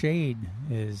more shade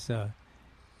is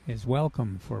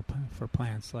welcome for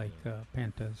plants like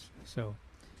pentas. So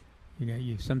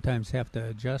you sometimes have to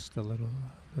adjust a little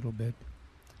bit,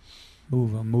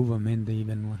 move them into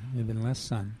even less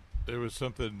sun. There was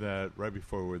something that right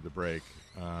before the break,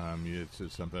 you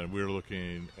said something. We were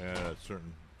looking at a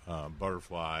certain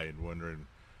butterfly and wondering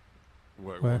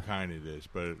what kind it is,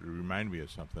 but it reminded me of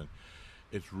something.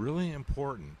 It's really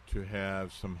important to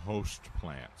have some host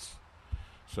plants.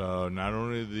 So not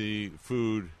only the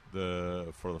food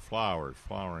for the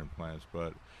flowering plants,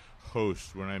 but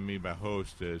host. What I mean by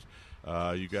host is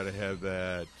you got to have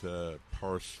that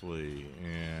parsley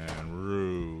and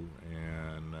rue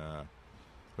and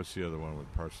what's the other one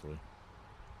with parsley?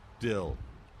 Dill.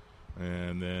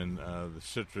 And then the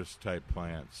citrus type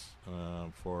plants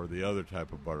for the other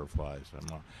type of butterflies.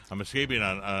 I'm escaping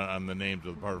on the names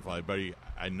of the butterfly, but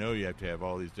I know you have to have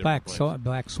all these different plants.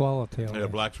 Black swallowtail. Yeah,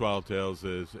 black swallowtails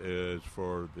is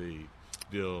for the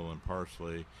dill and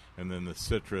parsley, and then the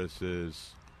citrus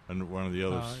is one of the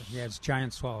others. It's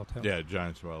giant swallowtail. Yeah,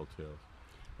 giant swallowtails.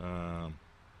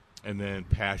 And then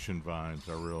passion vines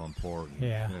are real important.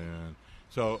 Yeah. And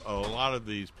so a lot of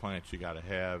these plants you got to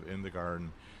have in the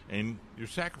garden. And you're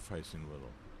sacrificing a little.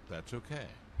 That's okay.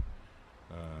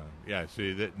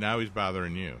 See, that now he's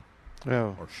bothering you.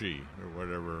 Oh. Or she, or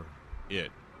whatever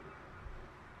it.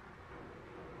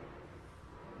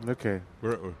 Okay.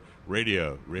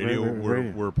 Radio.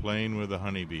 We're playing with a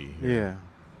honeybee here. Yeah.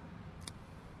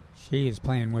 She is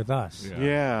playing with us.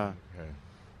 Yeah.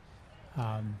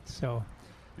 Okay. So.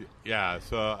 Yeah.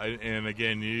 So, and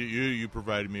again, you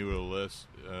provided me with a list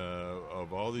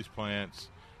of all these plants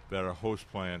that are host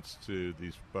plants to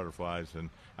these butterflies, and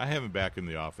I have them back in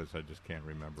the office. I just can't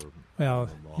remember. Well,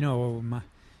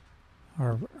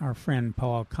 our friend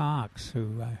Paul Cox,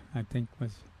 who I think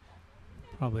was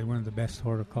probably one of the best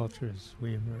horticulturists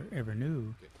we ever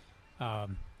knew.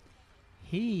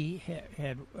 He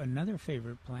had another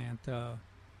favorite plant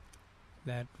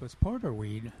that was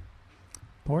porterweed.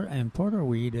 And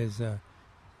porterweed is a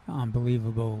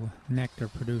unbelievable nectar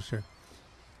producer.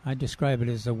 I describe it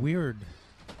as a weird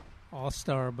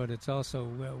all-star, but it's also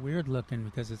weird looking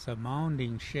because it's a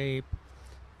mounding shape,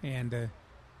 and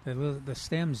the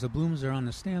stems, the blooms are on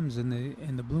the stems, and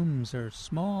the blooms are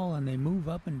small, and they move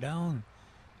up and down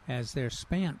as they're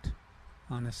spent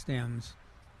on the stems.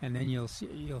 And then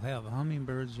you'll have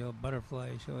hummingbirds, you'll have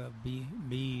butterflies, you'll have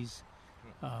bees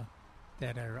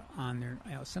that are on there.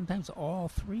 Sometimes all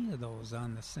three of those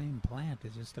on the same plant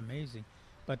is just amazing.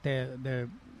 But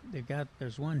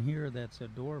there's one here that's a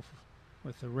dwarf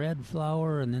with a red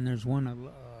flower, and then there's one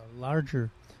larger,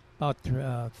 about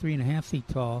 3.5 feet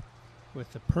tall,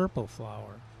 with the purple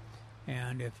flower.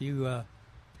 And if you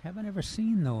haven't ever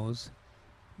seen those,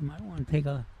 you might want to take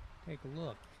a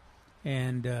look.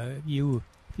 And if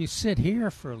you sit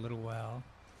here for a little while,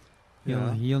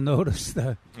 you'll notice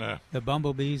the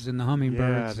bumblebees and the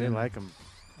hummingbirds. Yeah, they like them.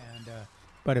 And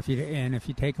but if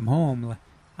you take them home,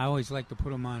 I always like to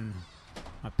put them on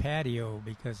a patio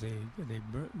because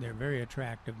they're very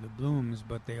attractive, the blooms,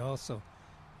 but they also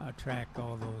attract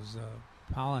all those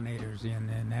pollinators in,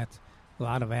 and that's a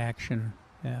lot of action,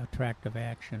 attractive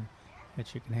action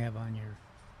that you can have on your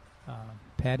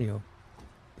patio.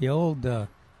 The old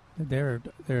they're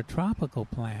a tropical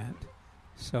plant,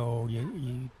 so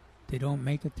they don't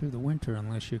make it through the winter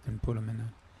unless you can put them in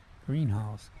a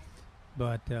greenhouse.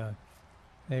 But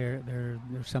they're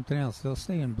something else. They'll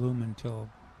stay in bloom until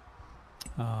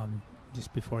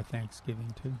just before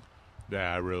Thanksgiving too.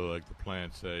 Yeah, I really like the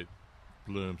plants that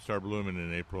start blooming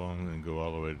in April and then go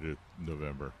all the way to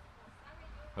November.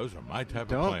 Those are my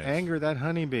type of plants. Don't anger that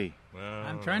honeybee. Well,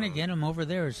 I'm trying to get him over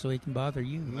there so he can bother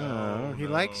you. No, he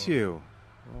likes you.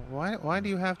 Why do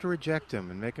you have to reject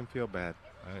him and make him feel bad?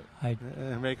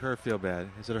 Make her feel bad.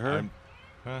 Is it her?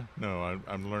 No,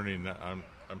 I'm learning that I'm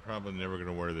probably never going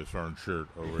to wear this orange shirt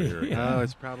over here. Oh,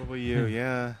 it's probably you,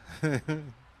 yeah. All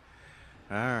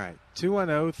right.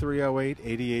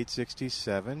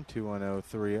 210-308-8867.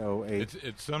 210-308.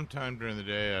 It's sometime during the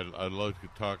day. I'd love to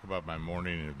talk about my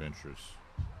morning adventures.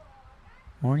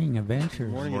 Morning adventures.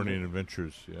 Morning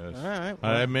adventures, yes. All right.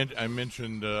 Well, I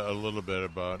mentioned a little bit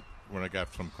about when I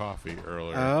got some coffee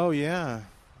earlier. Oh, yeah.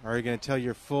 Are you going to tell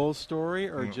your full story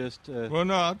or just... Well,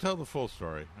 no, I'll tell the full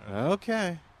story.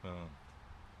 Okay. Well,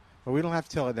 we don't have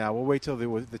to tell it now. We'll wait till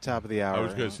the top of the hour. I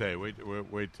was going to say,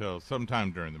 wait till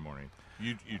sometime during the morning.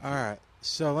 You All right.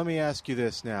 So let me ask you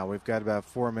this now. We've got about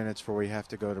 4 minutes before we have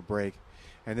to go to break.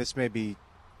 And this may be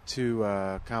too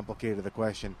complicated of a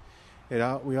question.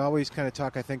 We always kind of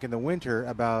talk, I think, in the winter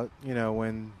about,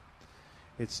 when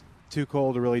it's too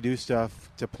cold to really do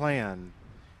stuff, to plan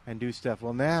and do stuff.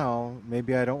 Well, now,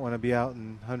 maybe I don't want to be out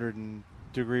in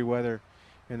 100-degree weather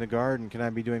in the garden. Can I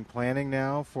be doing planning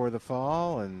now for the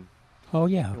fall and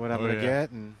what I'm going to get?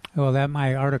 And well,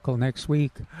 my article next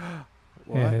week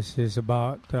is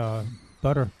about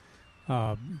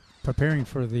preparing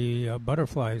for the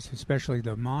butterflies, especially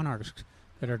the monarchs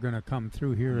that are going to come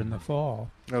through here in the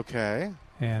fall. Okay.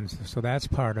 And so that's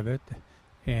part of it.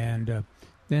 And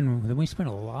then we spent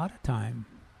a lot of time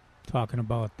talking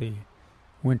about the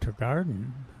winter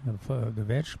garden, the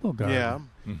vegetable garden. Yeah.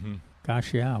 Mm-hmm.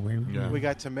 Gosh, yeah. We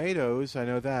got tomatoes, I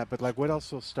know that. But, what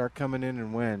else will start coming in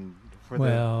and when?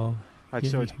 So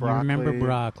it's broccoli. You remember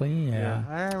broccoli, yeah.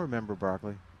 I remember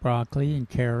broccoli. Broccoli and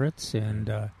carrots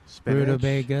and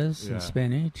rutabagas and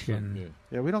spinach.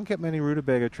 Yeah, we don't get many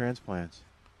rutabaga transplants.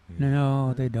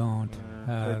 No, they don't.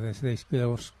 They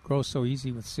grow so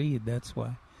easy with seed, that's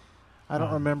why. I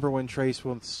don't remember when Trace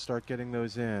will start getting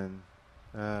those in.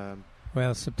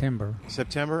 September.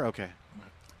 September? Okay.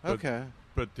 Okay.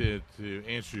 But to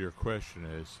answer your question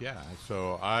is,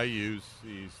 so I use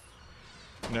these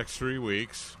next 3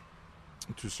 weeks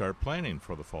to start planning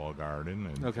for the fall garden.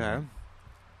 And, okay.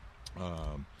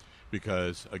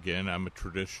 Because, again, I'm a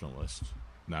traditionalist,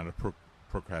 not a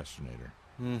procrastinator,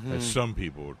 mm-hmm. as some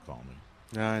people would call me.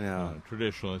 I know.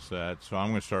 Traditionalist so I'm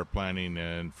going to start planning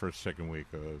in first, second week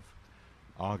of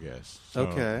August. So,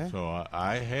 okay. So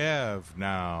I have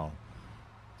now,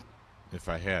 if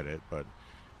I had it, but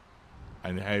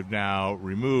I have now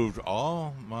removed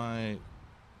all my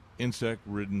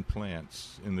insect-ridden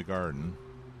plants in the garden,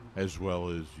 as well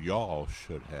as y'all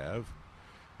should have.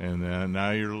 And then now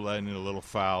you're letting it a little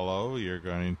fallow. You're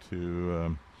going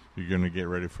to get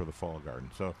ready for the fall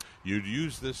garden. So you'd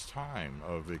use this time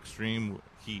of extreme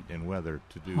heat and weather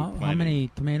to do planting. How many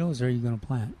tomatoes are you going to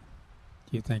plant?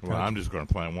 you think? Well, I'm just going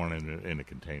to plant one in a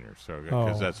container,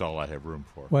 because that's all I have room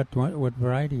for. What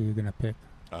variety are you going to pick?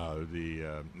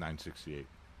 The 968.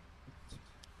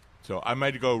 So I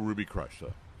might go Ruby Crush,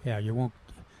 though. Yeah, you won't.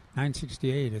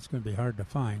 968. It's going to be hard to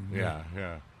find. Yeah.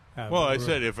 Well, I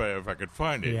said if I could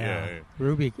find it. Yeah.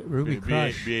 Ruby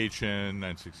Crush. BHN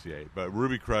 968, but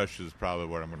Ruby Crush is probably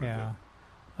what I'm going to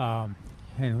do.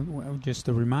 And just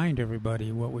to remind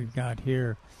everybody what we've got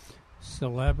here: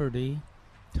 Celebrity,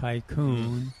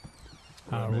 Tycoon,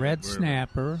 Red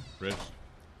Snapper.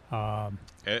 A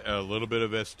little bit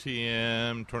of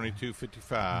STM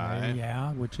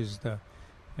 2255. Which is the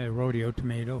rodeo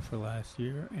tomato for last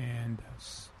year. And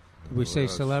did we say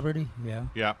Celebrity? Yeah.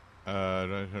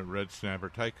 Red Snapper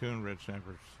Tycoon, Red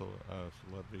Snapper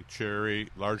Celebrity, Cherry,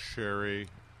 large cherry.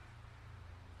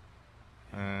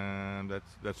 And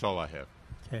that's all I have.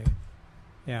 Okay.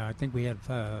 Yeah, I think we had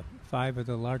 5 of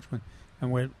the large ones.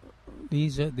 And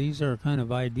these are kind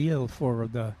of ideal for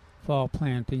the fall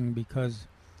planting because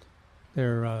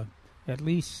they're at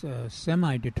least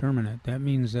semi-determinate. That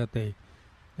means that they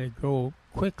grow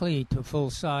quickly to full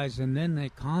size, and then they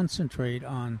concentrate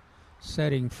on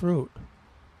setting fruit,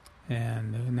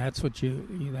 and that's what you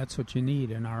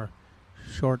need in our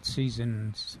short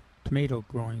seasons, tomato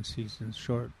growing seasons.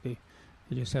 Short, you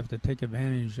just have to take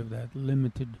advantage of that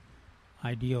limited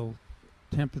ideal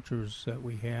temperatures that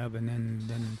we have, and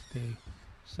then they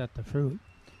set the fruit.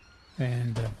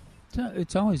 And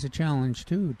it's always a challenge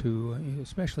too,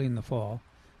 especially in the fall.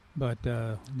 But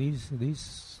these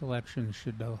selections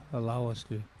should allow us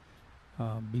to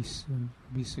be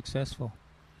successful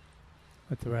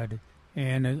with the variety.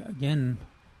 And again,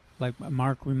 like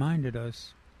Mark reminded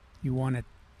us, you want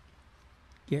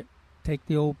to take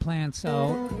the old plants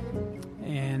out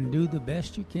and do the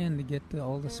best you can to get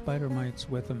all the spider mites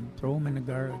with them. Throw them in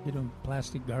get a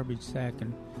plastic garbage sack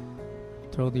and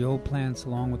throw the old plants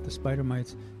along with the spider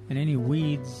mites and any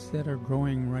weeds that are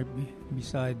growing right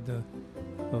beside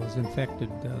those infected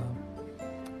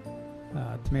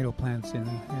tomato plants in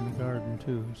the garden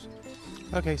too.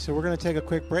 Okay, so we're going to take a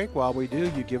quick break. While we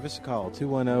do, you give us a call,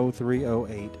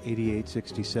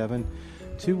 210-308-8867.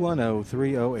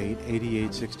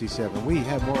 210-308-8867. We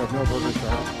have more of Milberger's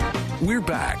Gardening. We're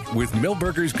back with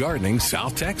Milberger's Gardening,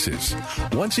 South Texas.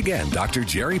 Once again, Dr.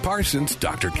 Jerry Parsons,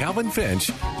 Dr. Calvin Finch,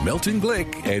 Milton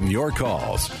Glick, and your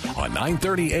calls on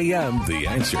 9:30 a.m. The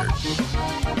Answer.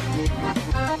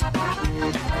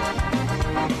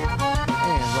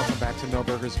 And welcome back to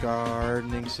Milberger's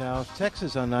Gardening, South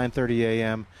Texas on 9:30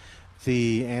 a.m.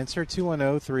 The Answer,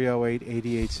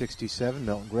 210-308-8867.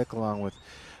 Milton Glick along with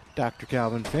Dr.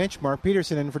 Calvin Finch. Mark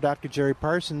Peterson in for Dr. Jerry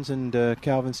Parsons, and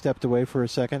Calvin stepped away for a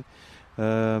second.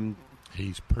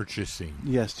 He's purchasing.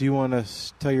 Yes. Do you want to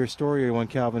tell your story, or you want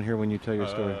Calvin here when you tell your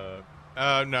story?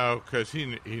 No, because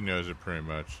he knows it pretty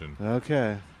much. And,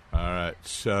 okay. All right.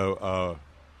 So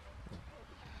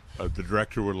the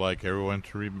director would like everyone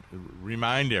to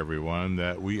remind everyone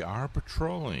that we are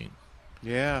patrolling.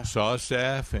 Yeah. SAW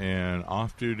staff and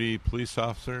off-duty police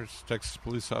officers, Texas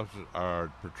police officers,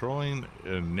 are patrolling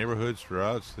in neighborhoods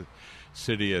throughout the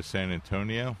city of San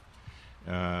Antonio,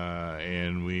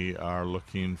 and we are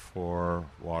looking for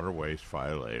water waste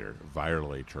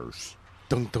violators.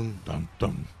 Dun, dun. Dun,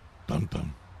 dun, dun,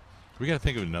 dun. We got to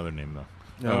think of another name, though,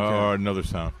 okay. Or another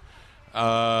sound.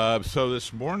 So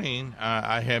this morning,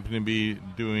 I happen to be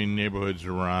doing neighborhoods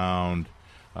around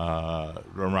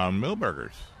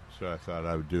Milberger's. So I thought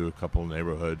I would do a couple of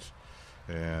neighborhoods,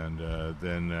 and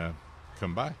then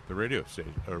come by the radio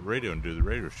and do the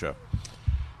radio show.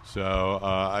 So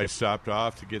I stopped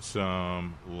off to get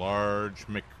some large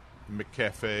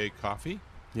McCafe coffee.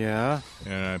 Yeah.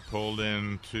 And I pulled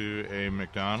into a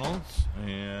McDonald's,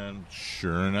 and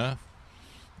sure enough,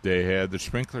 they had the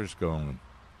sprinklers going,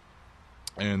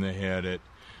 and they had it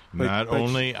not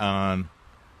only on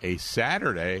a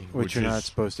Saturday, which you're not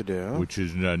supposed to do, which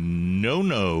is a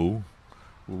no.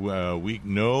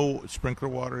 No sprinkler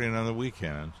water in on the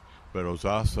weekends, but it was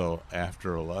also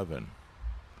after 11.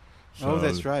 So,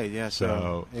 that's right. Yeah.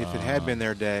 So if it had been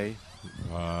their day,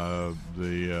 the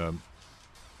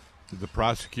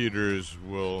prosecutors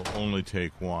will only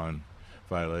take one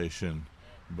violation,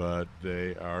 but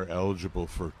they are eligible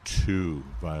for 2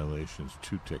 violations,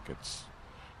 2 tickets,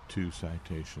 2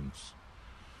 citations.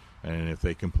 And if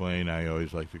they complain, I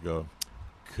always like to go,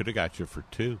 could have got you for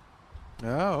 2.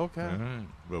 Oh, okay.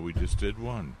 But we just did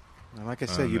 1. And like I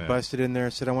said, you busted in there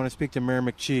and said, I want to speak to Mayor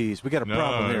McCheese. We got a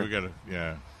problem here.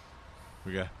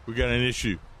 We got an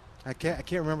issue. I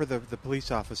can't remember the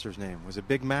police officer's name. Was it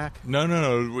Big Mac? No.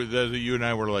 You and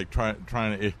I were like trying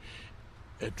to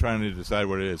decide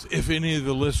what it is. If any of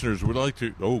the listeners would like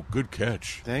to, good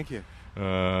catch. Thank you.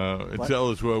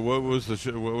 Tell us what was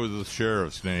the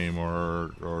sheriff's name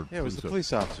or yeah, it was the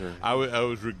police officer. I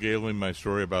was regaling my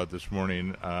story about this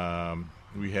morning.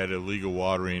 We had illegal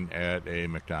watering at a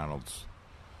McDonald's,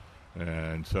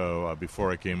 and so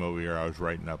before I came over here, I was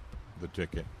writing up the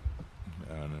ticket,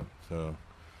 and so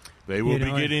they will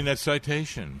be getting that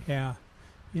citation. Yeah,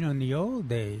 in the old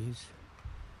days,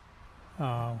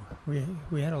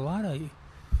 we had a lot of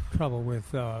trouble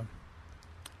with.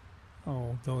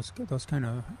 Those kind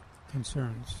of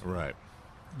concerns. Right.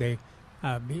 They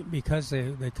because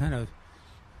they kind of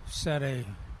set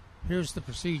here's the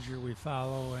procedure we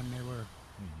follow, and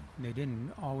they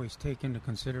didn't always take into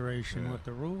consideration what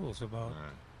the rules about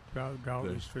drought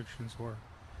restrictions were,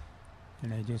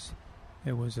 and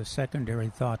it was a secondary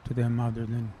thought to them other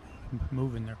than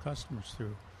moving their customers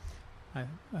through. I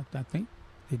think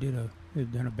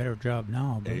they've done a better job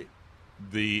now. But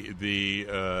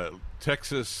the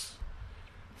Texas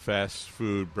fast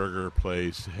food burger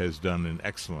place has done an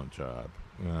excellent job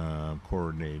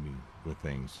coordinating with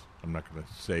things. I'm not going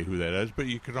to say who that is, but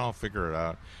you can all figure it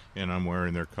out, and I'm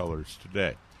wearing their colors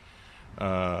today.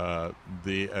 Another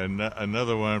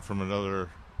one from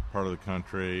another part of the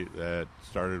country that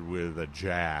started with a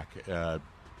Jack has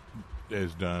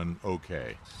done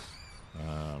okay.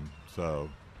 So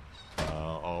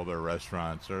all their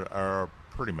restaurants are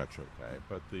pretty much okay.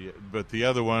 But the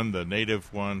other one, the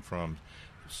native one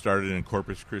started in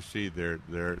Corpus Christi, they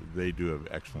do an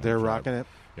excellent They're job. rocking it.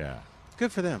 Yeah.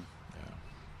 Good for them.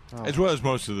 Yeah. As well as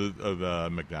most of the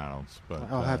McDonald's.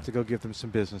 But I'll have to go give them some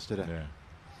business today. Yeah.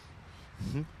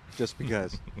 Just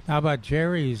because. How about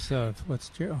Jerry's? What's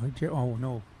Jerry? Oh,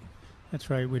 no. That's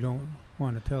right. We don't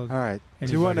want to tell. All right.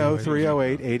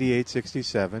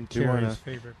 210-308-8867. Jerry's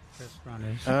favorite restaurant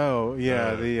is. Oh,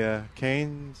 yeah. The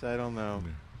Cane's, I don't know.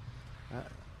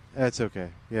 That's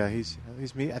okay. Yeah, he's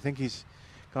me. I think he's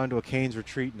gone to a Cane's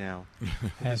retreat now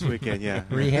this weekend. Yeah.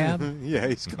 Rehab? Yeah,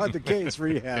 he's gone to Cane's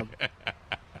rehab. Yeah,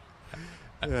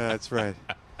 that's right.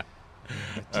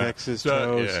 Texas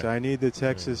toast. Yeah. I need the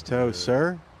Texas toast,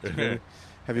 sir.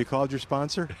 Have you called your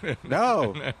sponsor?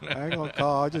 No. I ain't going to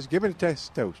call. Just give me the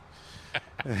Texas toast.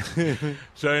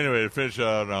 So anyway, to finish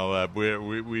out and all that,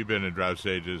 we've been in drought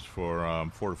stages for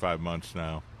 4 to 5 months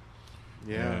now.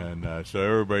 Yeah. And so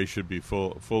everybody should be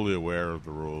fully aware of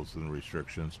the rules and the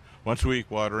restrictions. Once a week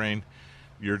watering,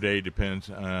 your day depends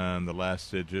on the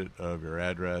last digit of your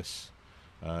address.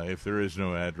 If there is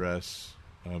no address,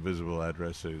 visible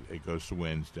address, it goes to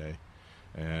Wednesday.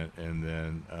 And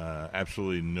then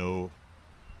absolutely no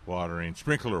watering,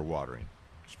 sprinkler watering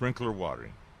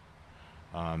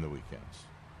on the weekends.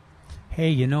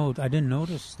 Hey, I didn't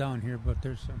notice down here, but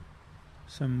there's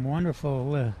some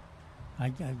wonderful... I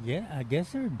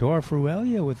guess they're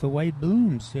Dorfruelia with the white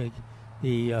blooms.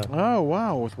 Oh,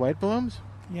 wow, with white blooms?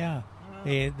 Yeah.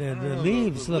 The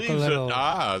leaves look a little...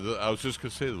 I was just going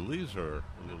to say the leaves are a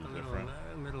little different.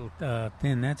 A little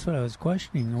thin. That's what I was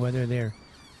questioning, whether they're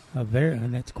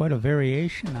that's quite a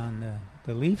variation on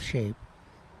the leaf shape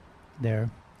there.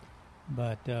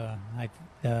 But the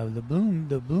bloom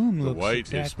looks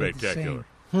white exactly is spectacular.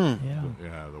 The same.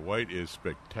 Yeah, the white is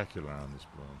spectacular on this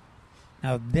bloom.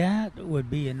 Now that would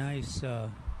be a nice.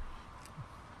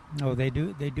 They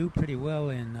do pretty well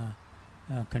in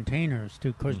containers too.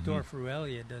 Of course,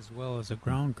 Dorfruelia does well as a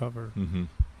ground cover in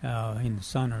the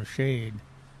sun or shade.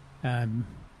 I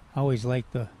always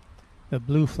like the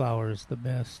blue flowers the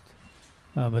best,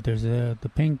 but there's the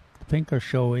pink are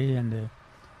showy, and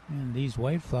these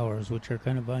white flowers, which are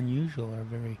kind of unusual, are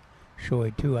very showy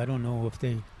too. I don't know if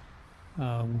they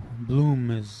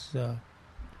bloom as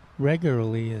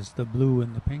regularly as the blue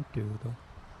and the pink do, though.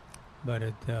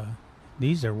 But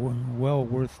these are well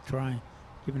worth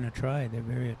giving a try. They're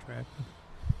very attractive.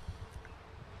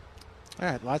 All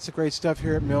right, lots of great stuff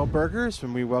here at Millburgers,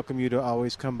 and we welcome you to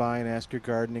always come by and ask your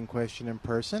gardening question in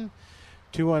person.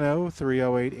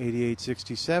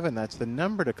 210-308-8867. That's the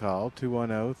number to call,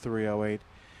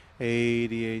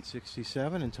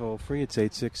 210-308-8867. And toll free, it's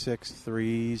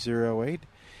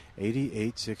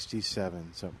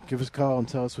 866-308-8867. So give us a call and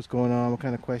tell us what's going on, what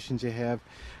kind of questions you have.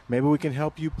 Maybe we can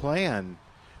help you plan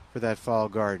for that fall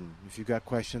garden. If you've got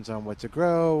questions on what to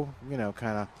grow,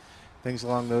 kind of things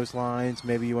along those lines.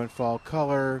 Maybe you want fall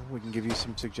color. We can give you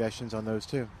some suggestions on those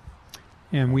too.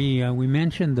 And we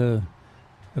mentioned the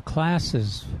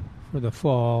classes for the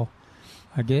fall.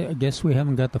 I guess we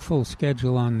haven't got the full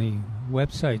schedule on the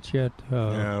websites yet.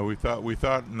 Yeah, we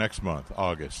thought next month,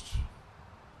 August.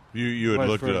 You had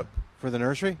looked it up for the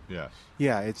nursery. Yes.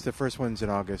 Yeah, it's the first one's in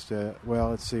August.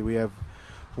 Well, let's see. We have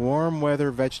warm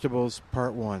weather vegetables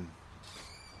part 1.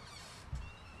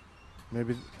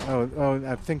 Maybe. Oh,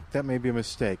 I think that may be a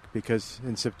mistake because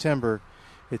in September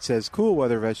it says cool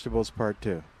weather vegetables part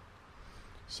 2.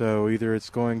 So either it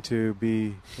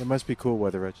must be cool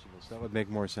weather vegetables. That would make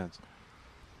more sense.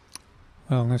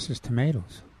 Well, unless it's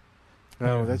tomatoes.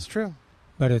 Oh, that's true.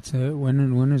 But it's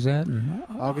when is that?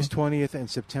 August 20th and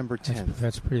September 10th.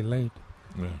 That's pretty late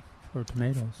for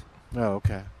tomatoes. Oh,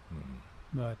 okay.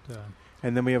 But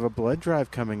and then we have a blood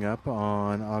drive coming up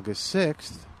on August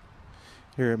 6th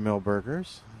here at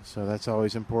Millburgers. So that's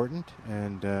always important,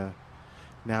 and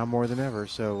now more than ever.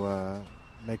 So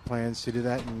make plans to do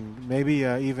that, and maybe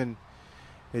even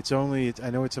I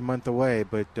know it's a month away,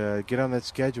 but get on that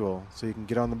schedule so you can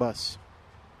get on the bus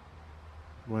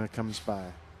when it comes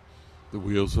by. The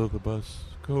wheels of the bus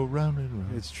go round and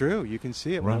round. It's true. You can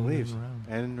see it when it leaves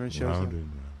and when it shows up.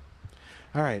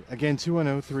 All right. Again,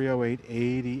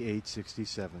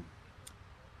 210-308-8867.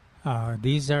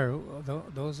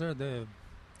 Those are the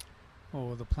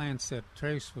plants that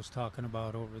Trace was talking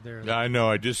about over there. Yeah, I know.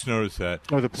 I just noticed that.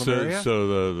 Oh, the plumeria?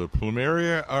 So the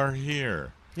plumeria are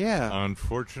here. Yeah.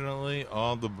 Unfortunately,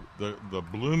 all the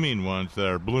blooming ones that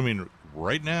are blooming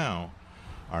right now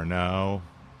are now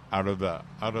out of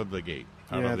the gate.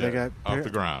 They got off the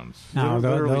grounds. No,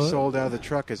 literally sold out of the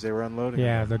truck as they were unloading.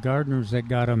 Yeah, the gardeners that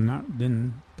got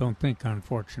them don't think,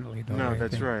 unfortunately. No,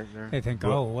 that's right. They think,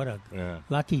 what a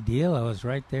lucky deal! I was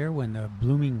right there when the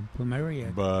blooming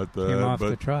plumeria came off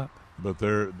the truck. But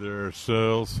there are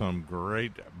still some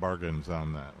great bargains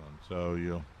on that one. So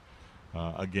you'll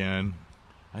again.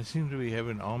 I seem to be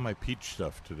having all my peach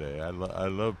stuff today. I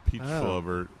love peach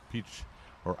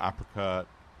or apricot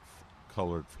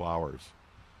colored flowers.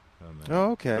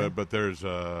 Oh, okay. But there's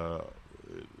I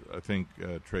think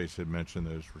Trace had mentioned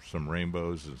there's some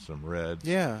rainbows and some reds.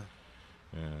 Yeah.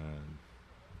 And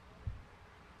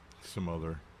some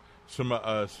other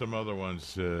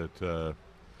ones that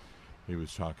he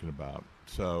was talking about.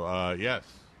 So yes,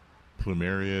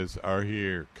 plumerias are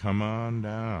here. Come on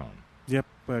down. Yep,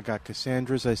 I got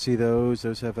Cassandras. I see those.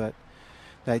 Those have that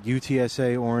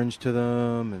UTSA orange to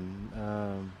them,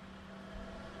 and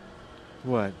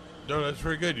what? No, that's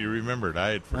very good. You remembered.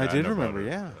 I had forgotten. I did remember.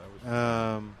 Yeah.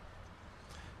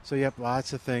 So yep,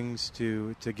 lots of things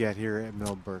to get here at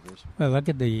Millburgers. Well, look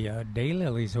at the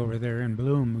daylilies over there in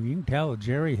bloom. You can tell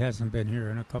Jerry hasn't been here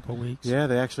in a couple of weeks. Yeah,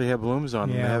 they actually have blooms on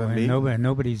them. Yeah, they haven't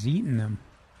nobody's eaten them.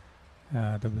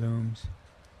 The blooms.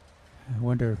 I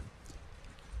wonder.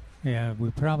 Yeah, we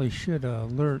probably should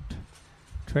alert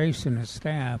Trace and his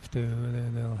staff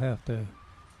they'll have to,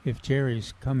 if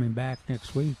Jerry's coming back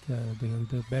next week,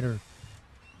 they'll better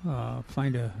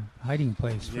find a hiding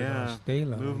place for those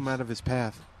daylilies. Move him out of his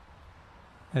path.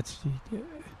 Has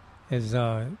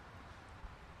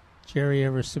Jerry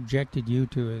ever subjected you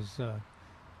to his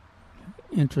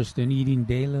interest in eating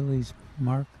daylilies,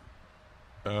 Mark?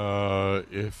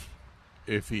 If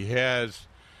he has,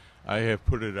 I have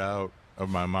put it out of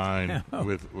my mind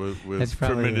with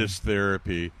tremendous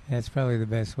therapy. That's probably the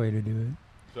best way to do it.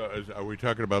 So are we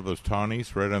talking about those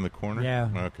tawnies right on the corner? Yeah.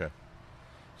 Okay.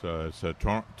 So it's a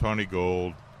tawny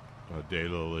gold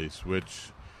daylilies,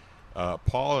 which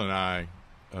Paul and I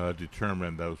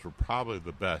determined those were probably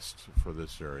the best for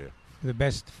this area. The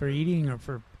best for eating or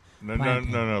for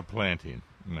planting? No, planting.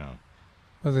 No.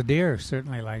 Well, the deer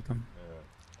certainly like them.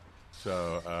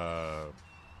 So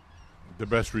the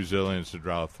best resilience to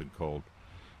drought and cold.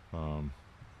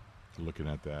 Looking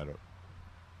at that.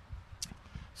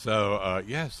 So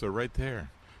yes, they're right there.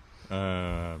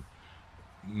 No,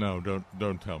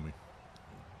 don't tell me.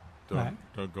 Don't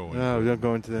go into No, don't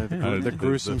go into the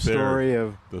gruesome story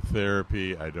of the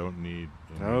therapy. I don't need.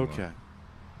 Okay.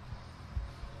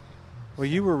 Well,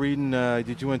 you were reading.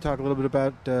 Did you want to talk a little bit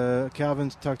about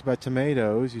Calvin's talked about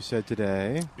tomatoes? You said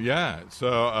today. Yeah. So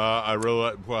I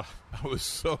realized. Well, I was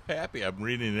so happy. I'm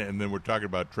reading it, and then we're talking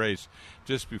about Trace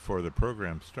just before the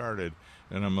program started,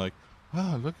 and I'm like,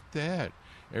 "Oh, look at that!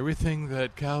 Everything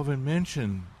that Calvin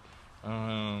mentioned,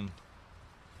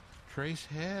 Trace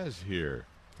has here."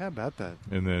 How about that?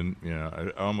 And then,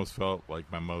 I almost felt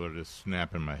like my mother just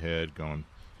snapping my head, going,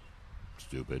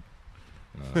 "Stupid."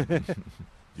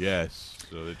 Yes,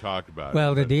 so they talked about it.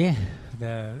 Well, the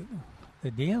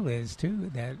deal is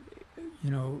too that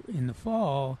in the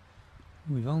fall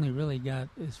we've only really got,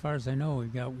 as far as I know,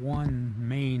 we've got one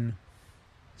main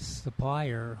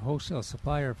wholesale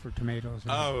supplier for tomatoes in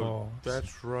the fall.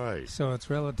 That's right. So it's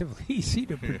relatively easy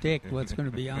to predict what's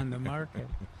going to be on the market.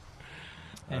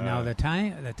 And now the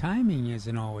timing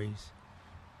isn't always,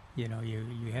 you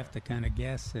have to kind of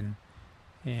guess and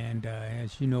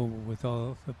as you know, with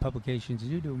all the publications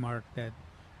you do, Mark, that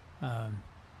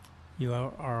you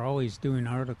are always doing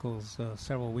articles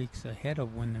several weeks ahead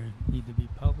of when they need to be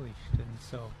published, and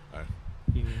so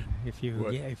if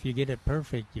you get it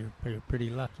perfect, you're pretty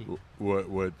lucky.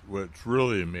 What's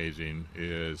really amazing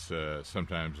is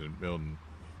sometimes in Milton,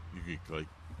 you could like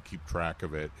keep track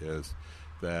of it. Is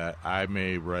that I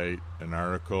may write an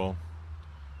article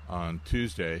on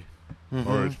Tuesday,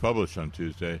 or it's published on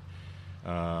Tuesday,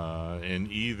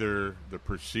 and either the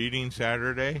preceding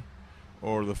Saturday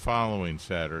or the following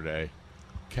Saturday,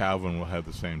 Calvin will have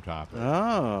the same topic.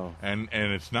 Oh. And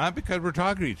it's not because we're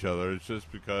talking to each other. It's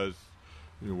just because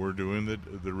we're doing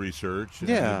the research and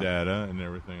the data and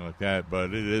everything like that.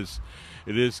 But it is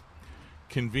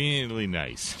conveniently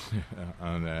nice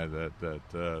on that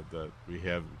we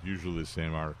have usually the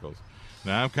same articles.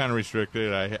 Now, I'm kind of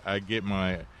restricted. I get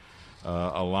my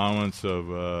allowance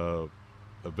of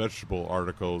vegetable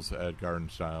articles at Garden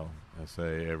Style, I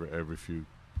say, every few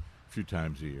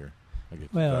times a year. I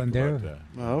get to talk about that.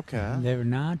 Okay. They're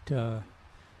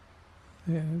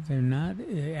not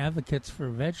advocates for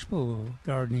vegetable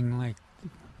gardening like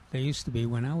they used to be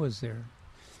when I was there.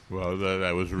 Well,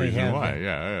 that was the reason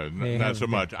why. Not so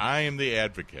much. I am the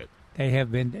advocate. They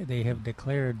have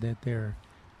declared that they're.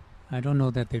 I don't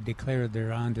know that they've declared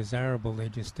they're undesirable. They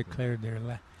just declared they're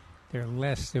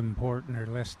less important or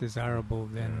less desirable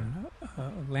than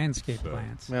landscape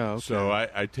plants. Oh, okay. So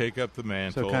I take up the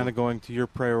mantle. So kind of going to your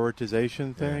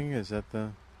prioritization thing? Is that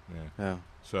the... Yeah.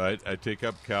 So I take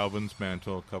up Calvin's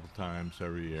mantle a couple times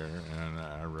every year, and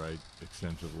I write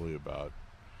extensively about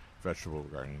vegetable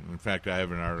gardening. In fact, I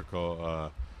have an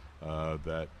article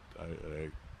that I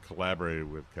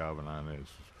collaborated with Calvin on. Is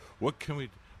what can we...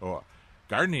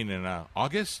 gardening in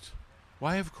August?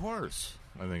 Why, of course.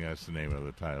 I think that's the name of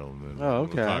the title. And then we'll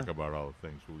talk about all the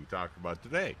things we talked about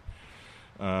today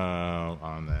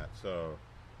on that. So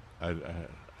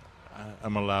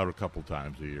I'm allowed a couple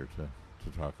times a year to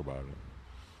talk about it.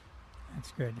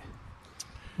 That's good.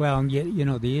 Well,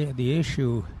 the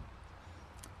issue,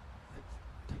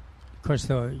 of course,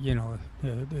 the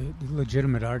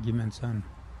legitimate arguments on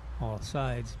all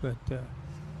sides, but the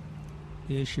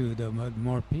issue, the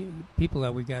more people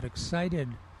that we got excited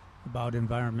about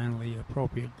environmentally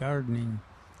appropriate gardening,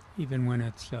 even when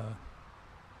it's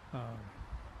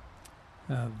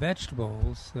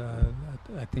vegetables,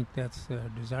 I think that's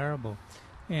desirable.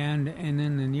 And then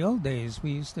in the old days,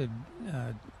 we used to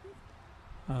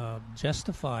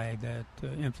justify that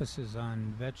emphasis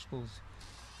on vegetables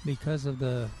because of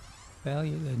the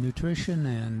value, the nutrition,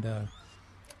 and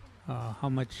how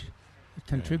much it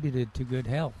contributed to good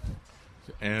health.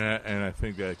 And I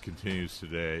think that continues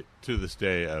to this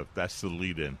day. That's the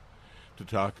lead-in to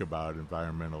talk about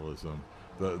environmentalism.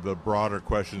 The broader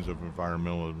questions of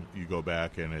environmentalism, you go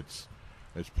back and it's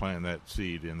planting that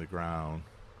seed in the ground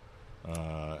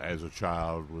as a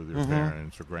child with your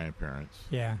parents or grandparents.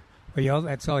 Yeah. Well,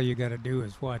 that's all you got to do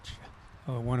is watch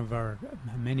one of our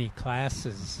many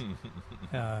classes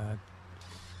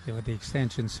with the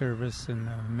Extension Service and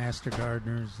the Master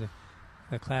Gardeners,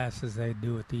 the classes they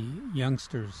do with the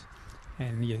youngsters,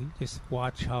 and you just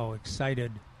watch how excited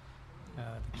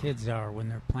the kids are when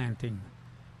they're planting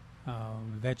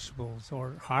vegetables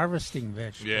or harvesting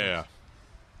vegetables. Yeah.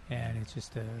 And it's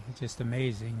just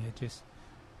amazing. It just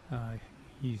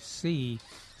you see,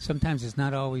 sometimes it's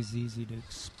not always easy to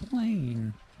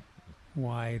explain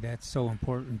why that's so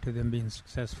important to them being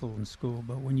successful in school,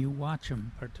 but when you watch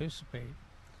them participate,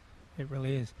 it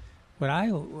really is.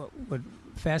 What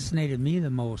fascinated me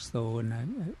the most, though,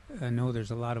 and I know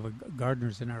there's a lot of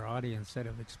gardeners in our audience that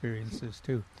have experienced this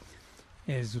too,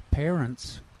 is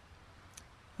parents.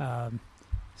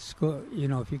 School,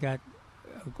 if you got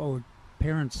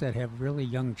parents that have really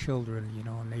young children,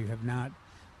 and they have not,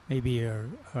 maybe are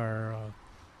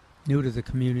new to the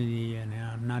community and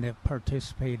not have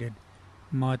participated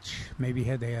much. Maybe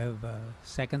they have a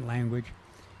second language,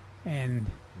 and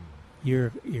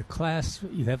your class,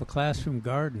 you have a classroom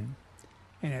garden,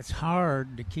 and it's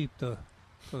hard to keep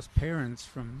those parents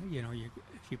from,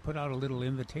 if you put out a little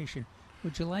invitation,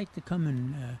 would you like to come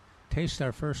and taste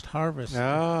our first harvest?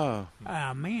 Oh.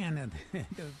 Man,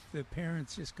 the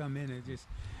parents just come in and just,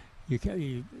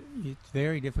 it's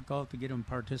very difficult to get them to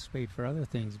participate for other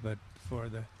things, but for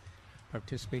the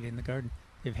participate in the garden.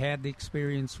 They've had the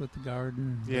experience with the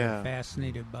garden. They're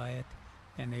fascinated by it,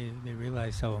 and they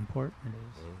realize how important it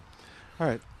is. All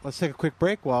right, let's take a quick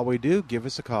break. While we do, give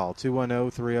us a call,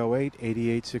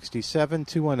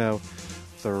 210-308-8867,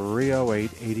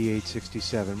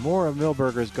 210-308-8867. More of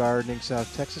Milberger's Gardening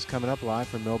South Texas coming up live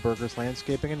from Milberger's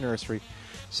Landscaping and Nursery,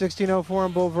 1604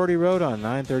 on Boulevardy Road on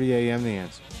 9:30 a.m. The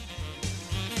Answer.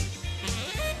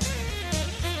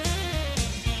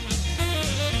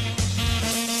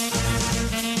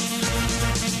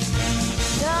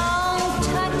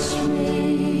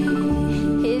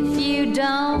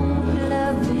 don't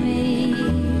love me,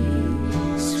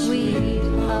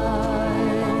 sweetheart.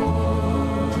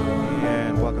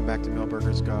 And welcome back to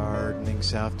Milberger's Gardening,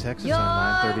 South Texas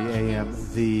on 9:30 a.m.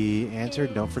 The Answer.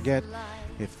 Don't forget,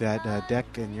 if that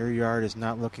deck in your yard is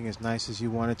not looking as nice as you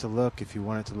want it to look, if you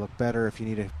want it to look better, if you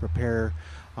need to repair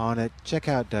on it, check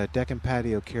out Deck and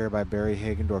Patio Care by Barry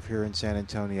Hagendorf here in San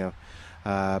Antonio.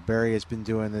 Barry has been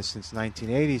doing this since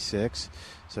 1986,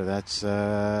 so that's,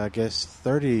 I guess,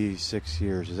 36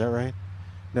 years. Is that right?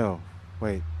 No,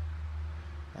 wait.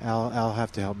 I'll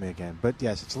have to help me again. But,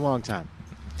 yes, it's a long time.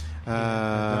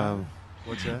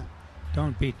 What's that?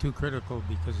 Don't be too critical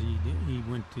because he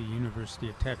went to University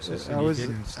of Texas and I was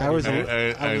didn't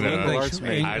an I arts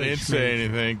major. I didn't say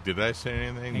anything. Did I say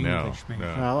anything? English No.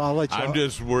 major. I'll let you. I'm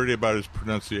just worried about his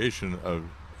pronunciation of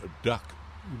duck.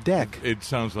 Deck. It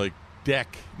sounds like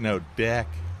deck. No, deck.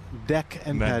 Deck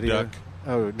and Not Patio. duck.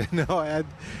 Oh, no,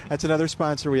 that's another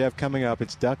sponsor we have coming up.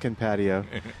 It's Duck and Patio.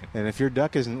 And if your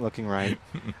duck isn't looking right,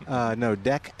 no,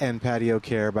 Deck and Patio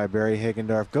Care by Barry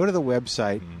Hagendorf. Go to the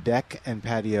website,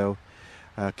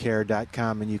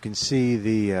 deckandpatiocare.com, and you can see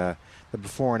the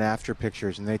before and after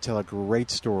pictures, and they tell a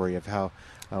great story of how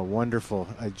wonderful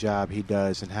a job he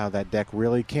does and how that deck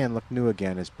really can look new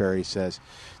again, as Barry says.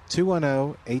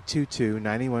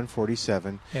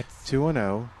 210-822-9147.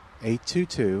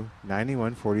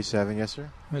 210-822-9147. Yes, sir?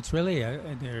 It's really,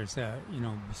 there's,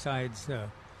 besides the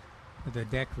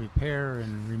deck repair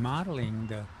and remodeling,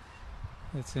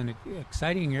 it's an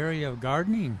exciting area of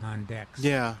gardening on decks.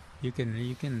 Yeah. You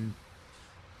can.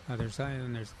 There's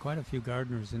quite a few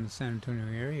gardeners in the San Antonio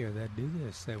area that do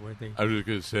this. Where they. I was just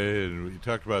going to say, and we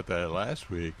talked about that last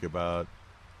week about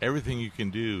everything you can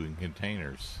do in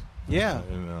containers. Yeah.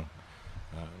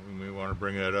 We may want to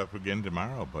bring that up again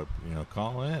tomorrow, but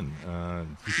call in. You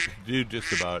can do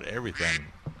just about everything.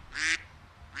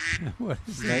 What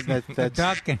is that's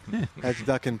duck? That's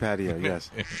Duck and Patio. Yes.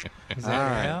 Is that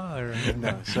all right. real, or?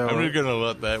 No. So I'm just going to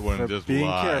let that one just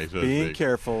lie. Being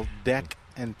careful. Deck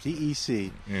and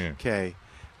PECK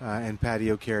and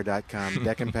patiocare.com.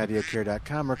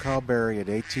 Deckandpatiocare.com, or call Barry at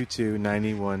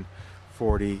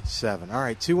 822-9147. All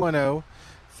right.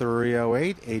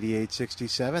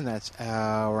 210-308-8867. That's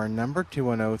our number,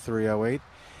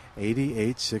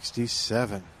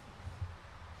 210-308-8867.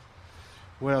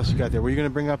 What else you got there? Were you going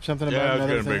to bring up something about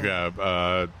another thing? Yeah, I was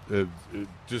going to bring up,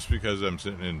 just because I'm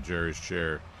sitting in Jerry's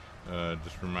chair,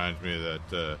 just reminds me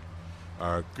that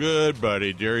our good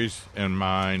buddy, Jerry's and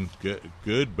mine,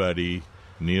 good buddy,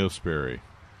 Neil Sperry,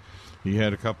 he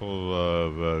had a couple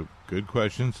of good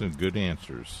questions and good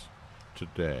answers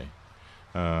today.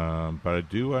 But I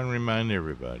do want to remind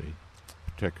everybody,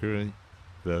 particularly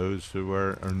those who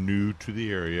are new to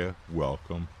the area,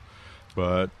 welcome.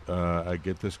 But I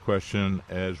get this question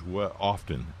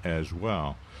often as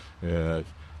well.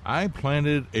 I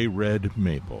planted a red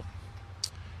maple.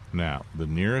 Now, the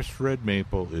nearest red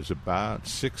maple is about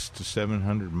 600 to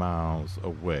 700 miles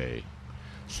away.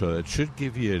 So that should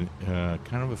give you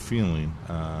kind of a feeling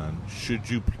on should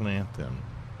you plant them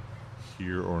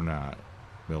here or not.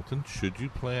 Milton, should you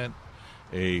plant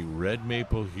a red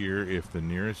maple here if the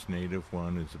nearest native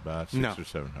one is about 600 or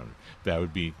 700? That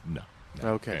would be no.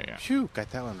 Okay. Yeah. Phew,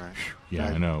 got that one right. Yeah,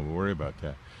 I know. We'll worry about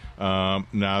that.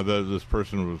 Now, this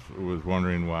person was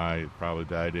wondering why it probably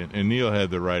died in. And Neil had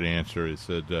the right answer. He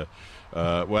said,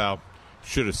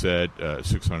 should have said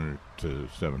 600 to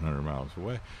 700 miles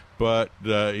away. But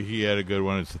he had a good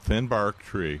one. It's a thin bark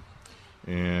tree,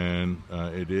 and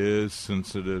it is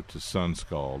sensitive to sun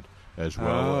scald, as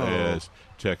well as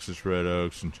Texas red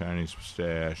oaks and Chinese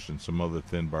pistache and some other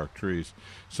thin bark trees.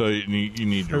 So you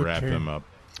need to wrap them up.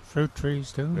 Fruit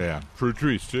trees, too? Yeah, fruit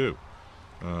trees, too,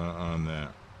 on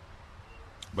that.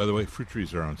 By the way, fruit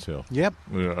trees are on sale. Yep.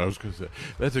 I was going to say,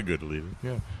 that's a good lead.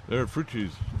 Yeah, there are fruit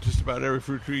trees. Just about every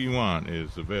fruit tree you want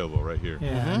is available right here.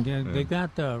 Yeah, and they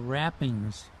got the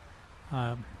wrappings.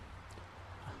 Both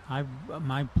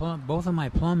of my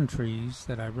plum trees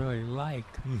that I really like,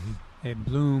 they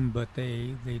bloom, but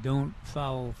they don't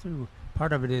follow through.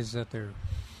 Part of it is that they're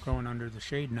growing under the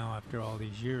shade now after all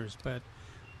these years, but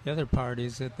the other part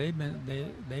is that they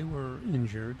were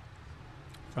injured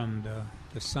from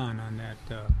the sun on that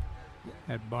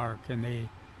bark, and they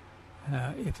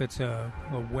if it's a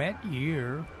wet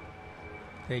year,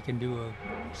 they can do a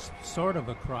sort of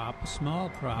a crop, a small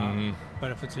crop. But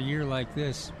if it's a year like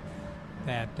this,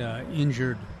 that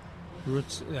injured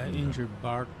roots, injured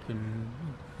bark and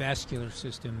vascular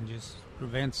system just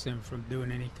prevents them from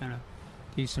doing any kind of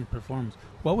decent performance.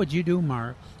 What would you do,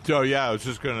 Mark? So yeah, I was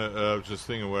just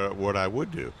thinking what I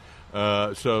would do.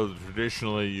 So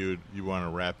traditionally, you want to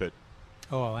wrap it.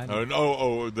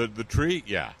 Oh, the tree,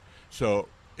 yeah. So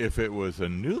if it was a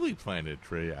newly planted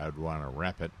tree, I'd want to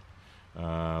wrap it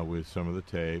with some of the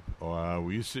tape.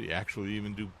 We used to actually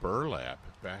even do burlap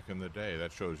back in the day.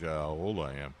 That shows you how old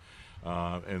I am.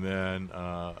 And then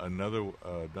another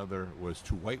was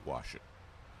to whitewash it,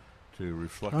 to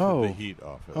reflect the heat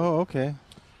off of it. Oh, okay.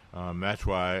 That's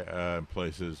why in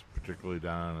places, particularly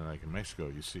down like in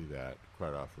Mexico, you see that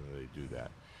quite often. They do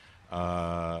that.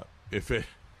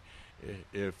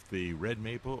 If the red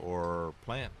maple or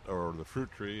plant or the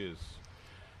fruit tree is,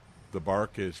 the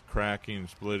bark is cracking,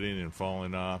 splitting, and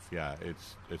falling off, yeah,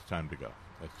 it's time to go.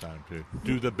 It's time to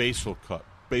do the basal cut,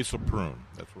 basal prune.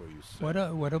 That's what you say.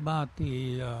 What about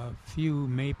the few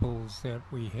maples that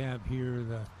we have here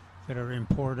that are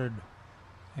imported?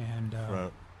 And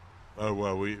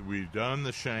well, we've done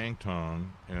the Shantung,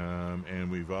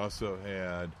 and we've also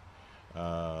had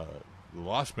the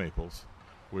lost maples,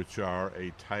 which are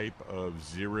a type of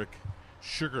xeric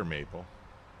sugar maple.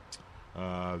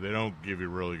 They don't give you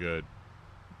really good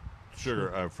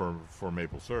sugar for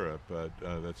maple syrup, but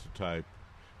that's the type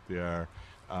they are.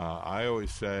 I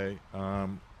always say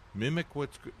mimic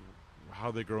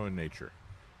how they grow in nature,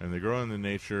 and they grow in the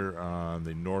nature on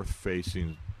the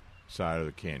north-facing side of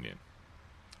the canyon,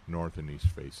 north and east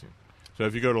facing. So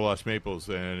if you go to Lost Maples,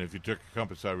 and if you took a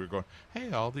compass out, we're going,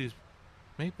 hey, all these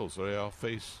maples, they all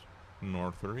face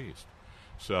north or east.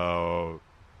 So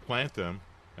plant them,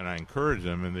 and I encourage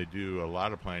them, and they do a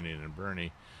lot of planting in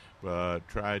Bernie, but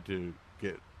try to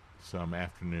get some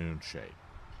afternoon shade.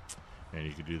 And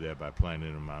you can do that by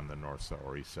planting them on the north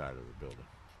or east side of the building.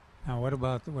 Now, what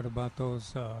about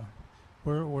those?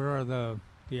 Where are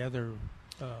the other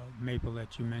maple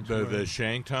that you mentioned? The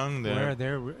Shantung. Where are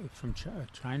they from?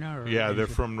 China? Or yeah, Asia? they're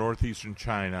from northeastern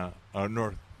China,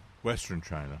 northwestern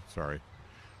China. Sorry.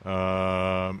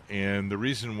 And the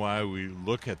reason why we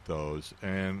look at those,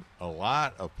 and a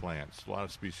lot of plants, a lot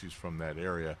of species from that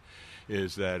area,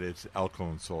 is that it's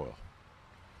alkaline soil.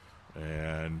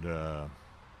 And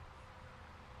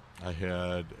I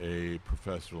had a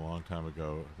professor a long time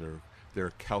ago.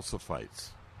 They're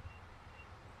calciphytes.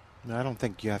 No, I don't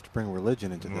think you have to bring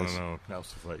religion into this. No,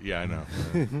 calciphyte. Yeah, I know.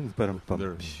 But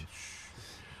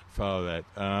follow that.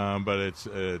 But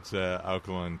it's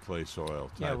alkaline clay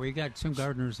soil type. Yeah, we got some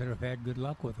gardeners that have had good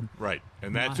luck with them. Right,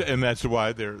 and that's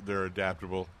why they're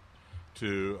adaptable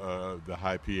to the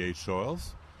high pH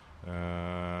soils,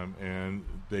 and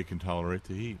they can tolerate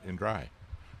the heat and dry.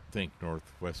 Think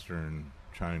northwestern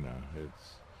China.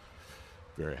 It's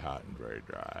very hot and very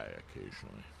dry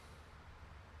occasionally.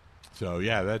 So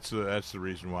yeah, that's the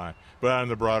reason why. But on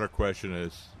the broader question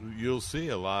is, you'll see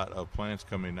a lot of plants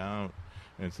coming out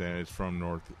and saying it's from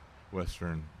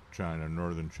northwestern China,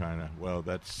 northern China. Well,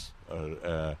 that's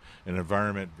an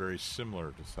environment very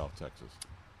similar to South Texas.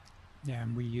 Yeah,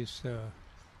 and we used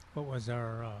what was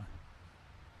our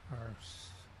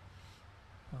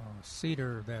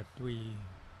cedar that we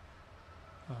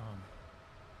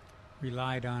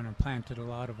relied on and planted a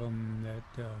lot of them that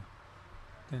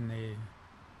then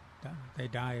they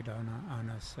died on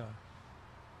us.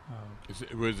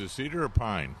 Was it cedar or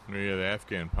pine? Yeah, the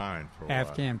Afghan pine for a while.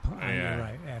 Afghan pine, yeah. You're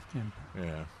right, Afghan.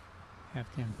 Yeah.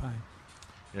 Afghan pine.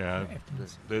 Yeah,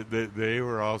 they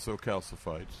were also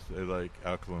calciphytes. They like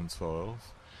alkaline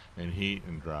soils and heat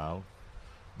and drought,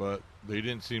 but they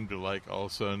didn't seem to like all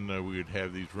of a sudden we would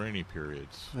have these rainy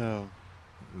periods. No.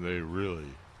 They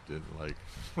really didn't like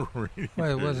rainy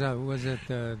Well, periods. was it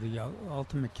the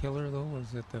ultimate killer, though?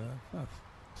 Was it the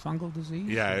fungal disease?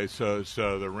 Yeah, so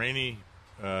the rainy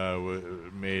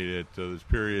made it there's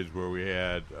periods where we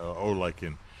had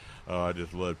I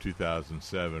just love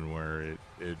 2007 where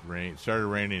it started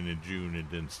raining in June and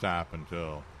did not stop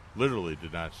until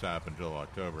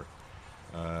October.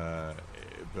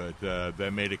 But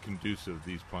that made it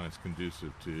these plants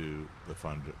conducive to the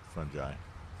fungi.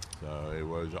 So it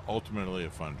was ultimately a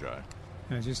fungi.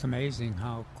 It was just amazing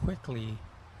how quickly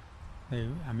they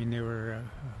were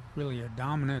really a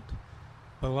dominant,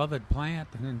 beloved plant,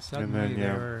 and then suddenly they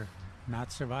were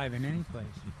not surviving any place.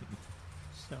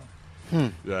 So.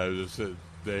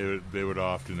 They would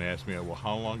often ask me, well,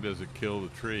 how long does it kill the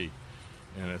tree?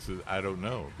 And I said, I don't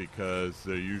know, because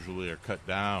they usually are cut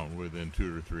down within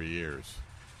 2 to 3 years.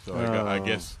 So I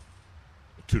guess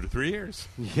 2 to 3 years.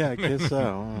 Yeah, I guess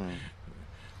so.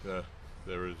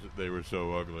 They were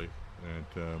so ugly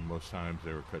that most times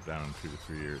they were cut down in 2 to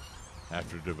 3 years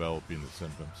after developing the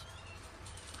symptoms.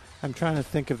 I'm trying to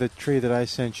think of the tree that I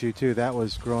sent you to. That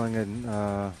was growing in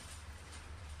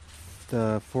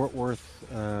the Fort Worth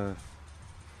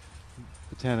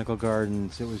Botanical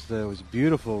Gardens. It was a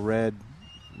beautiful red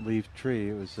leaf tree.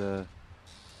 It was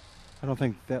I don't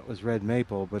think that was red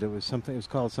maple, but it was something. It was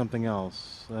called something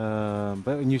else. But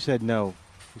when you said no,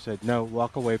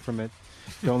 walk away from it.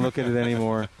 Don't look at it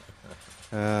anymore.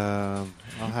 I'll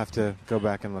have to go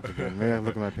back and look again. Maybe I'll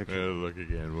look at my picture. Look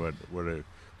again.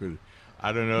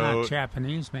 I don't know. Not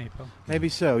Japanese maple. Maybe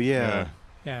so. Yeah.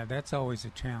 Yeah, that's always a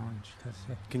challenge.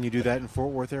 Can you do that in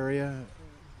Fort Worth area?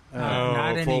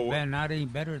 Not any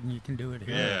better than you can do it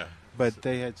here. Yeah. But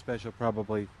they had special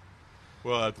probably.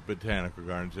 Well, at the Botanical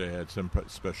Gardens, they had some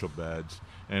special beds,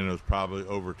 and it was probably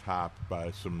overtopped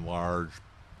by some large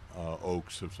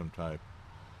oaks of some type.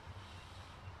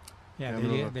 Yeah,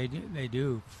 they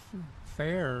do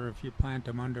fair if you plant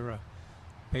them under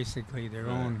basically their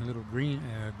own little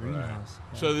greenhouse. Right.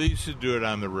 So they used to do it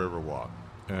on the Riverwalk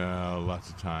lots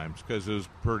of times because it was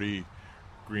pretty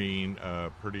green,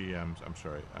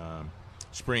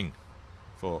 spring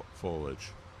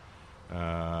foliage.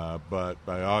 But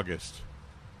by August,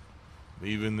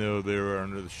 even though they were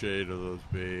under the shade of those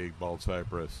big bald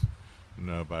cypress,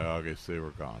 by August they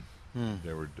were gone.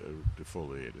 They were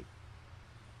defoliated.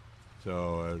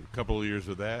 So a couple of years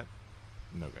of that,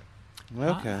 no good.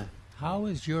 Okay. How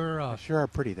is your... they sure are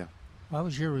pretty, though. What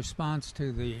was your response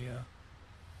to the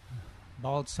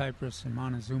bald cypress and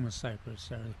Montezuma cypress?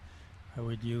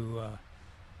 Would you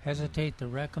hesitate to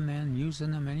recommend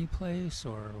using them any place,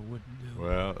 or would you...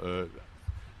 Well,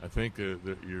 I think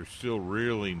that you're still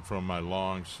reeling from my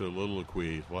long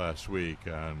soliloquy last week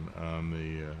on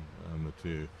the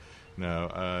two.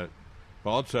 Now,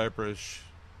 bald cypress,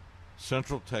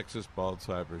 Central Texas bald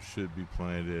cypress should be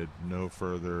planted no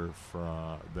further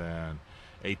than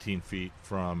 18 feet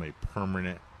from a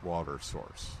permanent water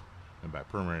source, and by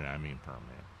permanent I mean permanent.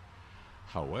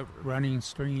 However, running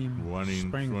stream,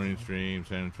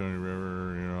 San Antonio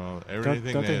River,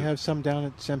 everything. Don't they have some down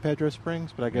at San Pedro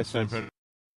Springs? But I guess San Pedro.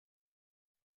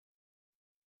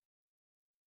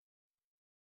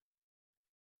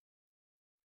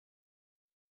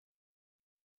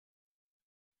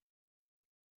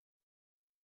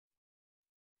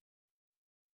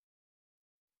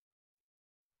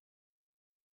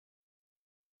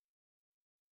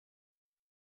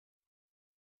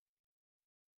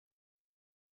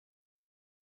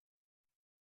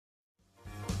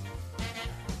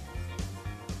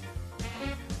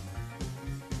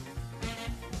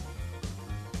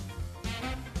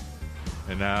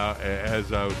 And now,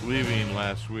 as I was leaving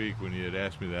last week, when you had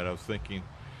asked me that, I was thinking,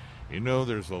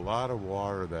 there's a lot of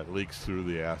water that leaks through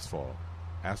the asphalt.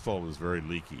 Asphalt is very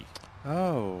leaky.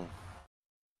 Oh.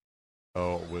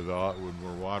 So when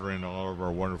we're watering all of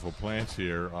our wonderful plants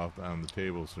here off on the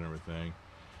tables and everything,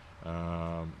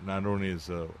 not only is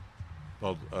the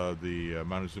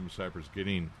Montezuma cypress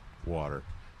getting water,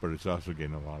 but it's also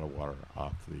getting a lot of water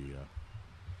off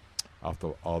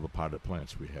all the potted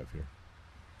plants we have here.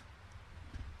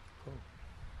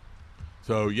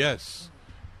 So yes,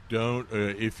 don't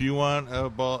if you want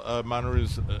a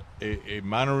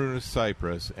Monteruna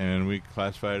cypress, and we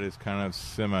classify it as kind of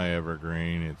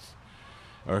semi-evergreen.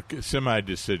 Or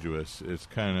semi-deciduous. It's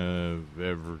kind of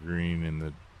evergreen in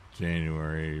the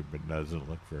January, but doesn't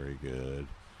look very good.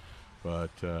 But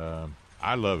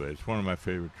I love it. It's one of my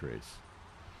favorite trees.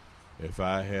 If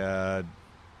I had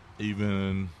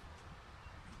even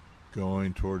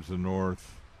going towards the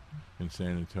north in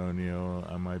San Antonio,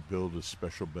 I might build a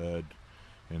special bed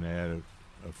and add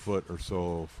a foot or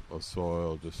so of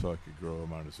soil just so I could grow a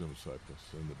Montezuma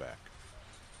cypress in the back.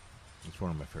 It's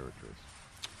one of my favorite trees.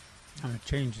 I'm going to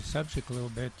change the subject a little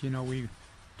bit. We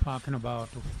talking about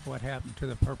what happened to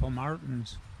the purple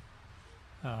martins,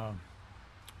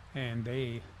 and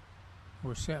they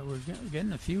we're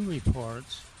getting a few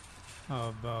reports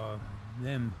of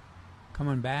them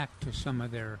coming back to some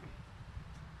of their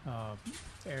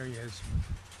areas,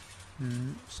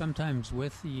 sometimes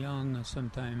with the young,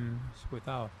 sometimes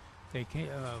without.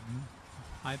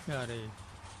 I've got a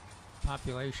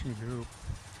population group.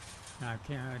 I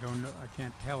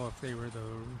can't tell if they were the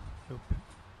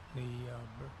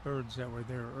birds that were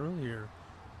there earlier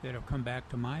that have come back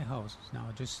to my houses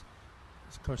now. Just,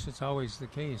 of course, it's always the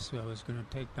case. So I was going to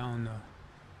take down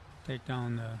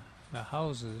the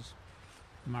houses,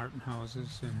 the martin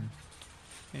houses,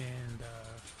 and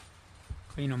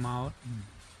clean them out and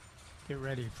get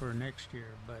ready for next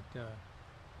year. But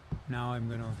now I'm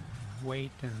going to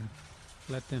wait and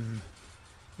let them.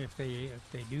 If they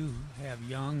do have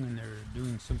young and they're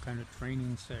doing some kind of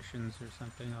training sessions or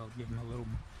something, I'll give them a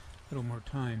little more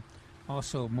time.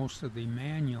 Also, most of the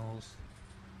manuals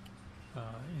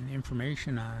and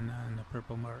information on the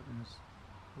purple martins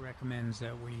recommends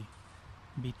that we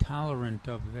be tolerant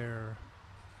of their.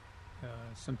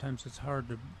 Sometimes it's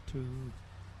hard to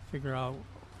figure out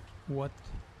what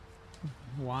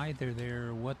why they're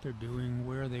there, what they're doing,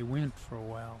 where they went for a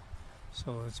while.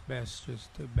 So it's best to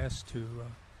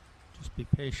just be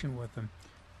patient with them.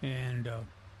 And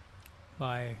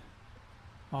by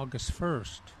August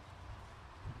 1st,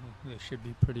 they should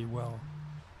be pretty well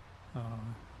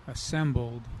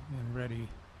assembled and ready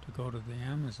to go to the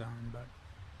Amazon. But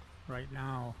right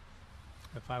now,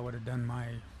 if I would have done my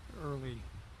early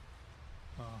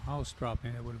house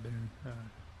dropping, it would have been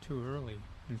too early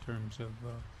in terms of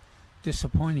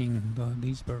disappointing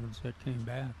these birds that came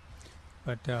back.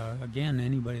 But again,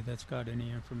 anybody that's got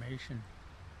any information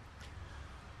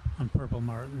on purple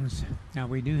martins. Now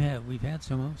we've had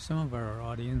some of our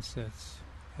audience that's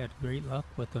had great luck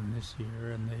with them this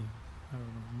year, and they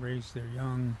raised their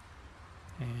young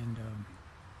and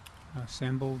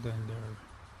assembled, and they're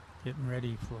getting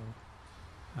ready for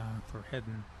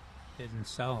heading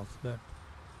south. But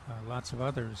lots of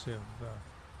others have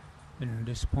been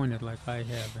disappointed, like I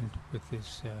have, with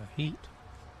this heat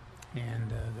and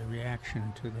the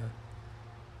reaction to the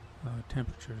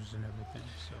temperatures and everything.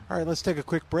 So. All right, let's take a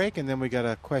quick break, and then we got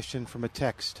a question from a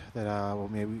text that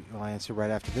maybe we'll answer right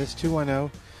after this.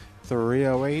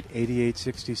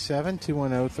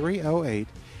 210-308-8867,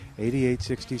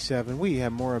 210-308-8867. We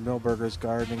have more of Milberger's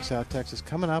Gardening South Texas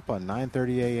coming up on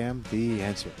 9:30 a.m. The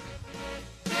Answer.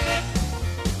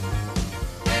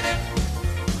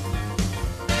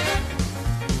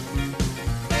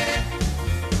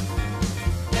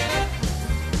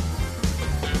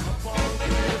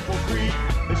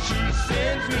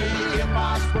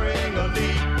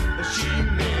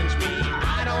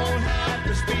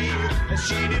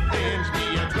 She defends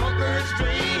me, a drunkard's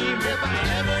dream, if I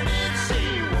ever did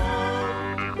see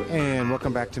one. And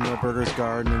welcome back to Milberger's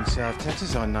Gardening South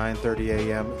Texas on 9:30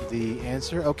 a.m. The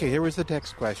Answer. Okay, here was the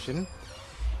text question.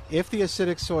 If the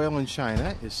acidic soil in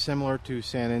China is similar to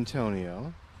San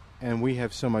Antonio, and we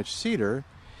have so much cedar,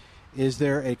 is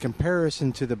there a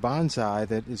comparison to the bonsai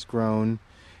that is grown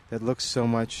that looks so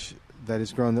much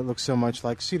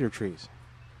like cedar trees?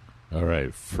 All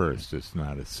right, first, it's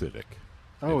not acidic.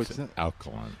 Oh, it's not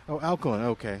alkaline. Oh, alkaline.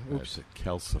 Okay. Oops. It's a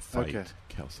calciphyte. Okay.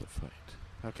 Calciphyte.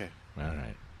 Okay. All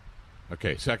right.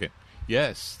 Okay. Second,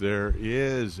 yes, there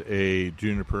is a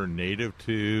juniper native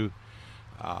to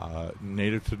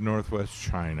northwest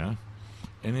China,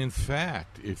 and in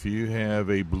fact, if you have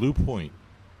a blue point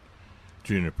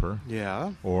juniper,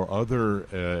 or other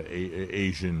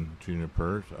Asian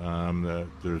junipers,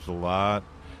 there's a lot.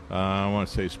 I want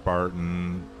to say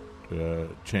Spartan,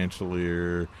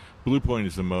 Chancellor. Blue Point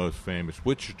is the most famous.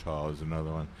 Wichita is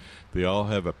another one. They all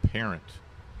have a parent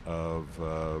of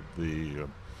the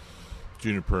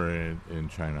juniper in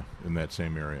China, in that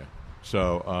same area.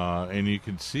 So, and you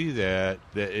can see that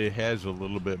it has a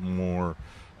little bit more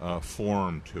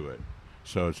form to it.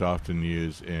 So it's often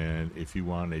used, and if you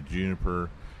want a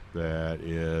juniper that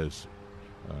is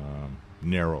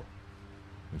narrow.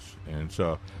 And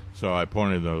so I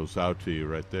pointed those out to you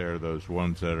right there, those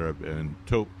ones that are in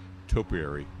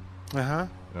topiary. Uh-huh.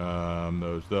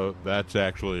 That's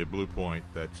actually a blue point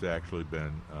that's actually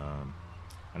been, I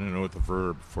don't know what the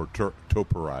verb for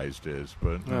topiarized is,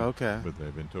 but but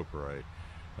they've been topiarized.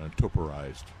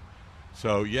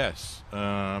 So yes,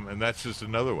 and that's just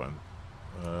another one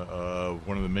of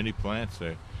one of the many plants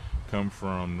that come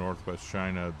from northwest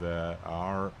China that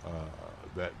are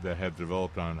that have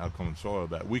developed on alkaline soil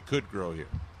that we could grow here.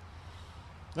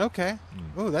 Okay.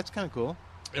 Oh, that's kind of cool.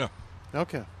 Yeah.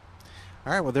 Okay.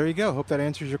 All right, well, there you go. Hope that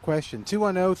answers your question.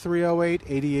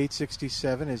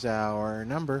 210-308-8867 is our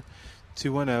number.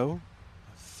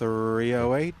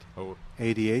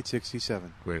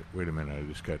 210-308-8867. Wait a minute. I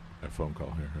just got a phone call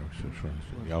here.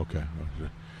 Yeah, okay.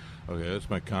 Okay, that's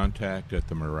my contact at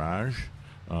the Mirage.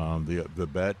 The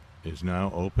bet is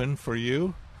now open for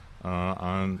you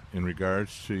in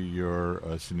regards to your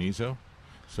Cenizo.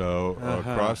 So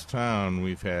across town,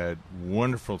 we've had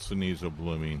wonderful Cenizo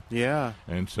blooming. Yeah.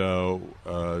 And so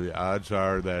the odds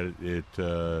are that it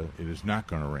is not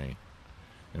going to rain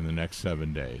in the next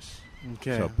 7 days.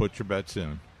 Okay. So put your bets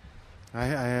in. I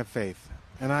have faith.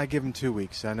 And I give them 2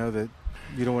 weeks. I know that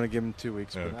you don't want to give them 2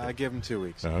 weeks, but I give them 2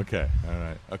 weeks. Okay. All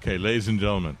right. Okay, ladies and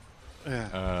gentlemen.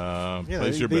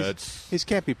 Place your bets. These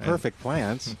can't be perfect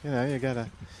plants. You gotta.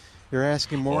 You're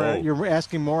asking more. You're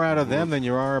asking more out of them than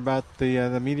you are about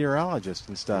the meteorologists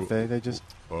and stuff. They just.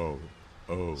 So,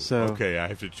 okay, I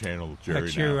have to channel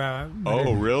Jerry now.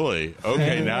 Oh, really?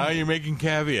 Okay, now you're making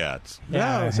caveats.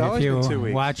 No, it's always been 2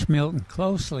 weeks. Watch Milton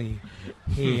closely.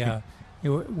 He,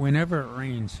 whenever it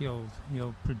rains, he'll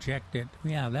project it.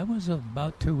 Yeah, that was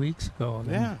about 2 weeks ago.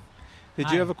 Yeah.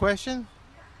 Did you have a question?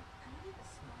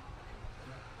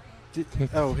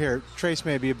 Here, Trace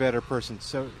may be a better person.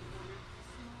 So,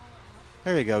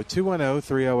 There you go,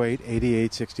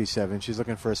 210-308-8867. She's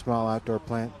looking for a small outdoor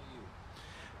plant.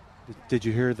 Did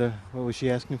you hear what was she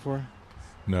asking for?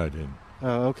 No, I didn't.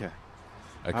 Oh, okay.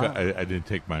 I didn't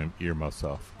take my earmuffs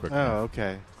off quick enough. Oh,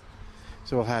 okay.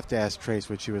 So we'll have to ask Trace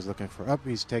what she was looking for. Oh,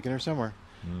 he's taking her somewhere.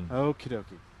 Okie dokie.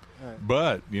 All right.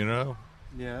 But,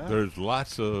 Yeah. there's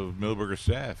lots of Millburger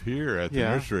staff here at the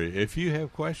Yeah. nursery. If you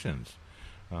have questions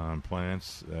on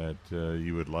plants that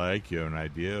you would like, you have an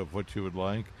idea of what you would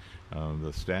like,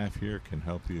 the staff here can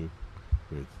help you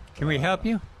with. Can we help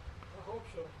you?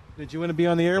 Did you want to be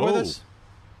on the air with us?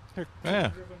 Here.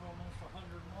 Yeah.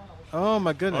 Oh,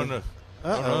 my goodness. Oh,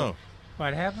 no. Uh-oh. Oh, no.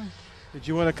 What happened? Did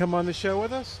you want to come on the show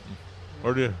with us?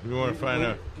 Or do you want to find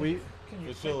out? Can you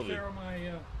facility. take care of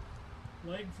my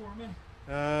leg for me?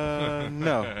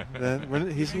 No.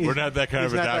 We're not that kind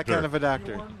of a He's not that doctor. kind of a You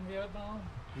doctor. weren't yet, Don?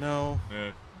 No.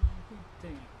 Yeah.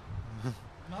 Dang.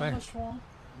 Not What? in the swamp?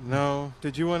 No.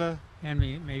 Did you want to? And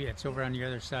maybe it's over on the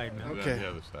other side, Mel. Okay. On the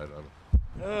other side of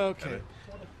it. Okay.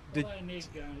 What I need,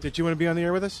 guys. Did you want to be on the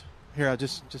air with us? Here, I'll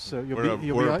just so you'll We're be.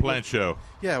 You'll a be on, plant show.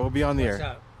 Yeah, we'll be on the What's air.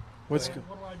 up? What's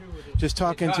What do I do with it? just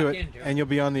talk You into talk it, into it. and you'll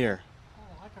be on the air. Oh,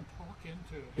 I can talk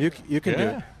into it. You can do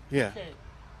Yeah. it. Yeah. Okay.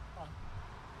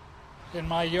 In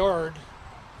my yard,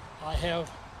 I have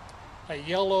a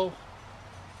yellow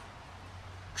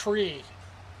tree.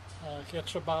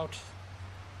 It's about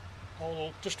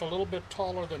just a little bit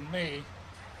taller than me,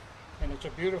 and it's a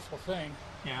beautiful thing.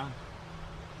 Yeah.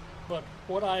 But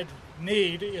what I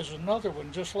need is another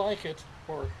one just like it,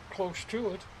 or close to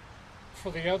it,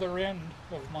 for the other end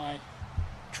of my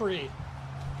tree.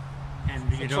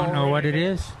 And you It's don't know what it already-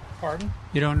 is? Pardon?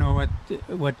 You don't know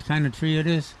what kind of tree it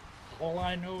is? All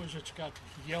I know is it's got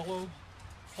yellow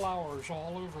flowers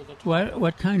all over the top.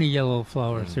 What kind of yellow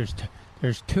flowers?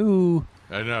 There's two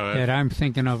I know. that I'm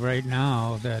thinking of right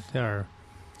now that are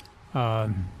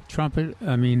trumpet.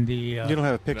 I mean the. You don't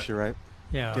have a picture, right?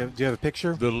 Yeah. Do you have a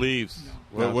picture? The leaves.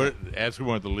 No. Ask him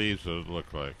what the leaves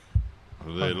look like.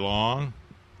 Are they long?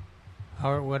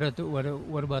 What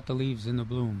about the leaves and the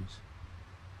blooms?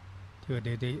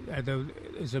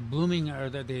 Is it blooming?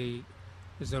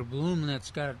 Is it a bloom that's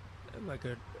got like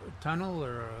a tunnel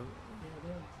or?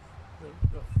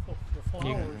 The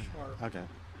flowers are. Okay.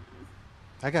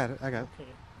 I got it. Okay.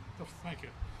 Thank you.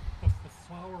 The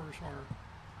flowers are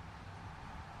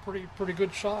pretty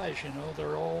good size. You know,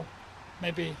 they're all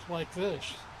maybe like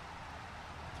this,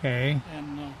 Okay.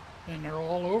 and they're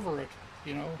all over it.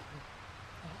 You know,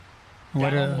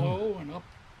 What down low and up.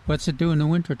 What's it do in the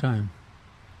wintertime?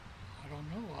 I don't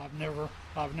know.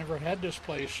 I've never had this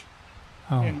place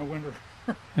Oh. in the winter.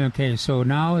 Okay, so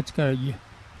now it's got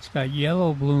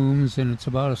yellow blooms and it's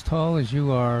about as tall as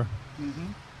you are.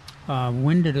 Mm-hmm.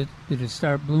 When did it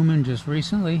start blooming? Just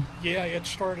recently? Yeah, it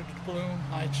started to bloom.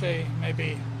 I'd say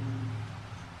maybe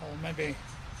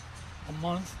a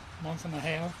month and a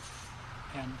half,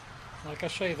 and like I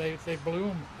say, they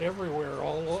bloom everywhere,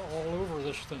 all over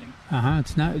this thing.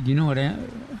 It's not. Do you know what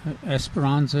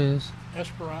Esperanza is?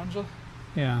 Esperanza.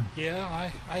 Yeah. Yeah,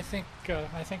 I think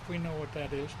we know what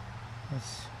that is.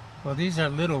 Well, these are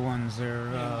little ones. They're.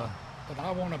 But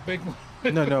I want a big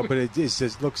one. No, but does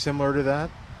it look similar to that?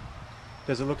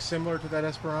 Does it look similar to that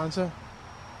Esperanza?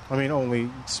 I mean, only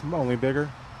bigger.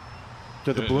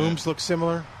 Do the blooms look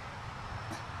similar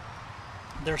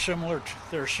They're similar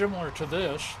to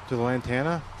this, to the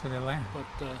lantana? To the land.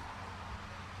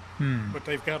 but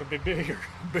they've got to be bigger.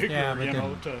 Yeah, but you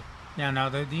know. Now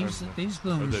these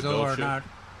blooms they though bell-shaped?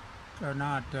 are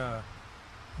not.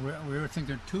 We were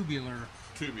thinking tubular.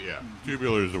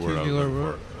 Tubular is the word I was Tubular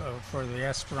looking for the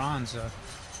Esperanza,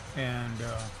 and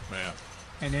Yeah.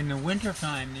 and in the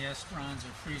wintertime the Esperanza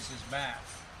freezes back.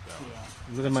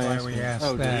 What am I That's why we asking? asked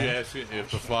Oh, that. You ask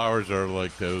if the flowers are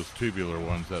like those tubular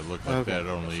ones that look like Okay. that,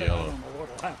 only I yellow. don't know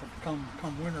what'll happen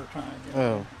come winter time. You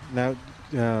know. Oh,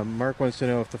 now Mark wants to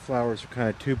know if the flowers are kind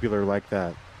of tubular like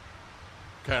that.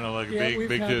 Kind of like a Yeah, big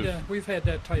we've had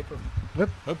that type of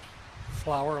Whoop.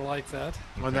 flower like that.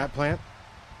 On that plant?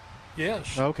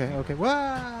 Yes. Okay.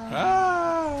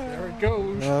 Wow. There it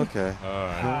goes. Okay. All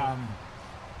right.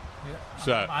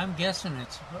 So- I'm guessing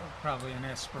it's probably an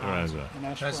Esperanza An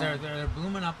because Esperanza. they're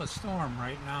blooming up a storm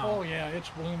right now. Oh yeah, it's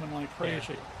blooming like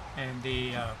crazy. And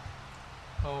the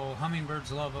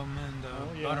hummingbirds love them, and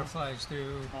Oh, yeah. butterflies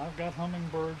do. I've got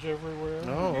hummingbirds everywhere.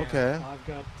 Oh, Yeah. okay.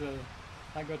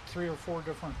 I've got 3 or 4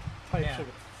 different types Yeah. of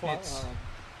It's- flowers.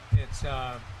 It's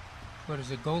what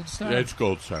is it? Gold Star. Yeah, it's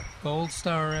Gold Star. Gold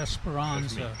Star That's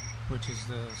Esperanza, me. which is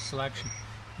the selection,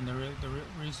 and the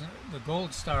reason the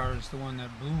Gold Star is the one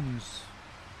that blooms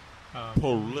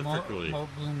Prolifically.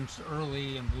 blooms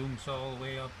early and blooms all the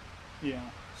way up. Yeah.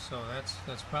 So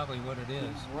that's probably what it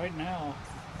is. Right now,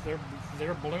 they're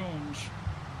balloons,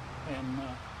 and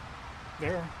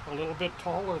they're a little bit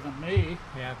taller than me.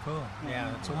 Yeah, cool.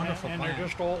 Yeah, it's a wonderful and plant. they're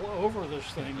just all over this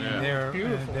thing. Yeah. And They're it's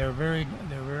beautiful. they're very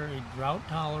drought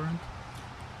tolerant.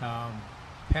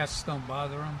 Pests don't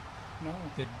bother them. No.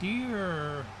 The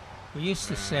deer, we used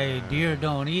to say deer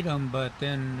don't eat them, but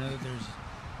then there's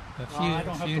a few. Well, I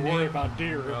don't have few to worry about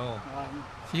deer.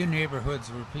 Few neighborhoods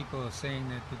where people are saying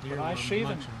that the deer But I were see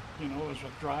them, munching. as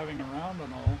I'm driving around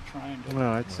and all, trying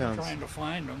to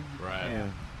find them. Right. Yeah.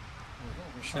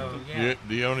 So yeah,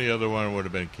 The only other one would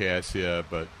have been cassia,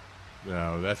 but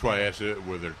no, that's why I asked it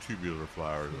with their tubular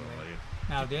flowers.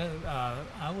 Now the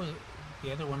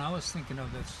other one I was thinking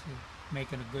of that's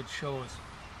making a good show is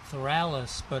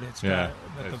Thoralus, but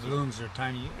but the blooms are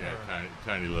tiny. Yeah,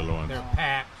 tiny little ones. They're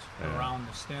packed around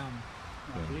the stem.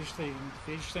 These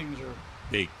things are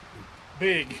big.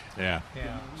 Yeah.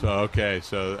 Yeah. So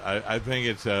I think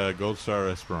it's Gold Star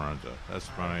Esperanza. That's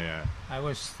my. I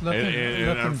was looking.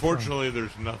 And unfortunately,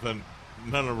 there's none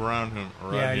around him.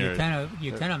 Yeah, you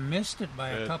kind of missed it by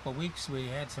a couple of weeks. We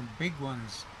had some big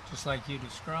ones, just like you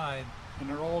described, and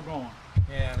they're all gone.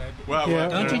 Yeah.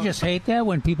 Don't you just hate that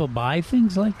when people buy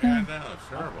things like that? Yeah, no, it's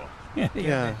terrible.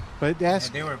 Yeah, but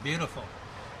they were beautiful.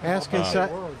 Ask The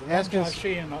inside. ones Ask I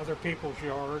see in other people's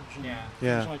yards and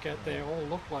things like that, they all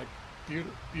look like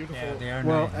beautiful. Yeah, they are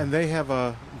Well, nice. and they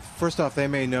have first off, they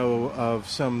may know of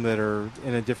some that are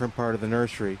in a different part of the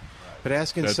nursery, but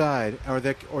ask inside, or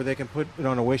they can put it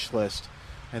on a wish list,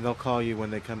 and they'll call you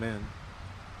when they come in.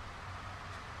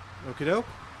 Okie doke.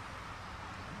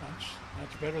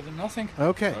 That's better than nothing.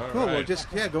 Okay, All cool. right. Well, just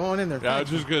go on in there. Yeah, I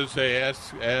was just going to say,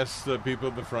 ask the people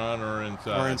at the front or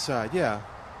inside. Or inside, yeah.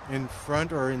 In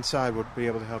front or inside would be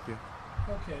able to help you.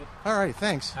 Okay. All right,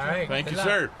 thanks. All right. Thank you,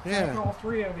 sir. Thank Yeah. all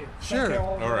three of you. Sure. Thank you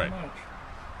all All very right. much.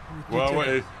 Well,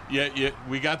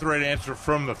 we got the right answer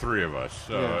from the three of us,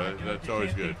 so Yeah. that's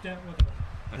always good.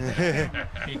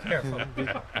 Be careful.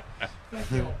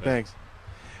 Thanks.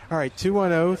 All right,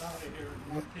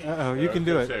 210. You can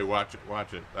do it. Say, watch it.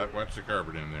 Watch the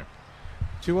carpet in there.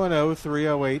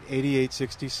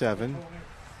 210-308-8867.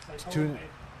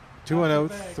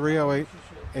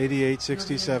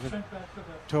 210-308-8867.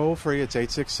 Toll free, it's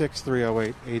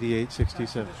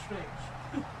 866-308-8867.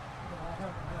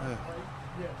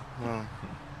 Well.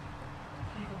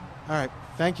 All right,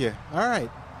 thank you. All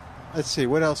right. Let's see,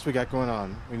 what else we got going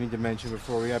on we need to mention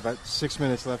before we have about 6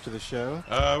 minutes left of the show?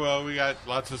 Well, we got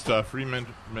lots of stuff. We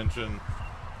mentioned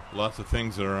lots of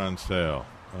things that are on sale.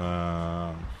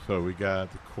 So we got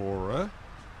the Cora.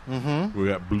 Mm-hmm. We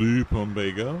got Blue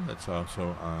Plumbago. That's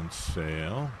also on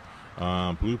sale.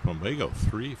 Blue Plumbago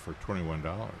 3 for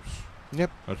 $21.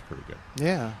 Yep. That's pretty good.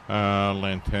 Yeah.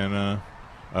 Lantana.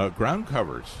 Ground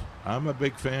covers. I'm a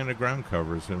big fan of ground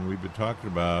covers, and we've been talking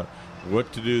about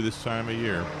what to do this time of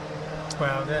year.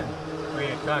 Well, we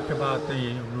had talked about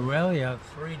the Ruellia,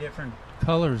 3 different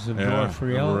colors of dwarf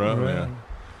Ruellia.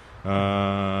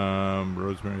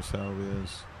 Rosemary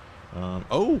salvias.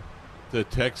 The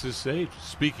Texas sage.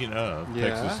 Speaking of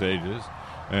Texas sages,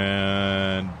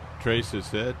 and Trace has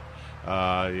said he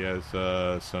has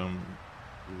some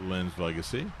Lynn's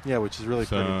Legacy. Yeah, which is really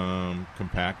pretty. Some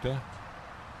Compacta.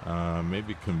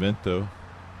 Maybe Convento.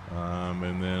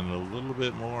 And then a little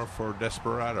bit more for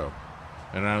Desperado.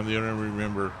 And the only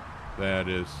remember that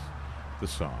is the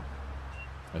song.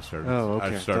 I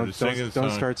started singing the song.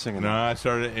 Don't start singing. No, I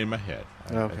started in my head.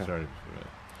 Okay. I started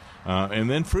and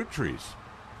then fruit trees.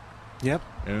 Yep.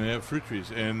 And they have fruit trees.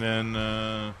 And then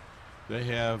they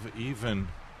have even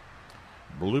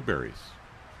blueberries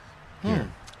here.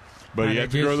 But you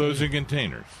have to grow those in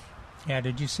containers. Yeah,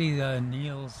 did you see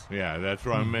Neil's? Yeah, that's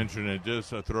why I'm mentioning it.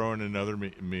 Just throw in another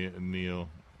Neil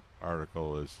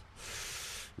article is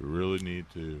you really need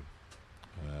to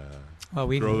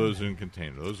grow those in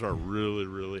containers. Those are really,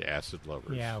 really acid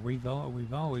lovers. Yeah, we've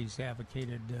always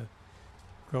advocated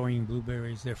growing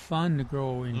blueberries. They're fun to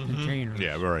grow in containers.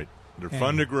 Yeah, right. They're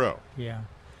fun to grow. Yeah,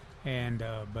 and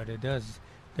but it does.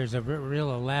 There's a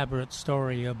real elaborate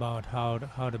story about how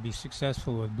to be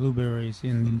successful with blueberries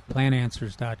in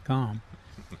plantanswers.com,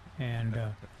 and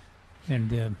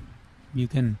you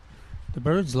can. The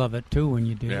birds love it too when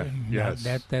you do it. Yes.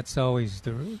 That's always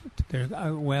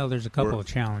there's a couple of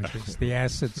challenges. The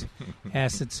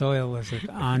acid soil is an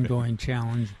ongoing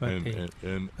challenge, but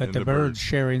the birds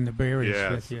sharing the berries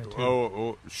with you too.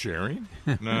 Oh, sharing?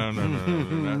 No,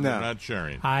 not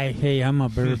sharing. I'm a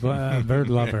bird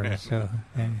lover, so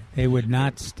they would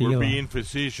not steal. We're being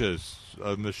facetious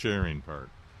on the sharing part.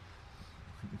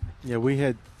 Yeah, we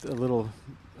had a little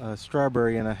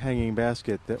strawberry in a hanging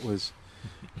basket that was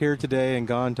here today and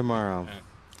gone tomorrow.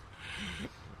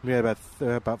 We had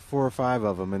about 4 or 5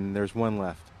 of them, and there's one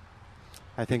left.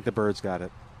 I think the birds got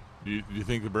it. Do you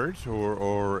think the birds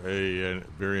or a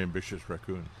very ambitious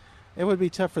raccoon? It would be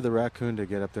tough for the raccoon to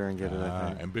get up there and get it, I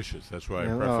think. Ambitious. That's why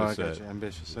I I prefaced got that. you.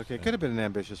 Ambitious. Okay, it could have been an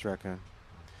ambitious raccoon.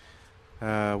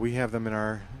 We have them in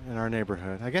our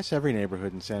neighborhood. I guess every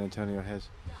neighborhood in San Antonio has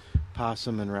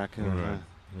possum and raccoon, Right.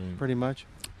 pretty much.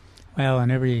 Well,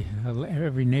 in every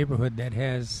neighborhood that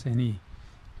has any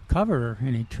cover,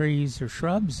 any trees or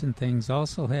shrubs and things,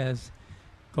 also has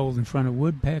golden-fronted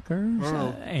woodpeckers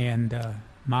and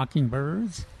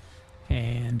mockingbirds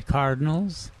and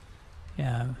cardinals,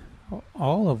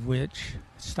 all of which,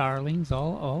 starlings,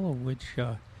 all of which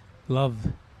love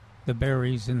the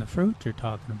berries and the fruit you're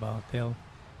talking about.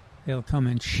 They'll come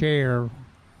and share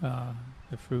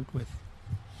the fruit with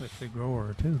the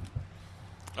grower too.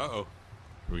 Uh-oh.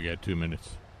 We got 2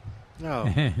 minutes. Oh.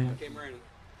 Came raining.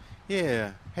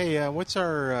 Yeah. Hey, what's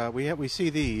our? We see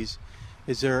these.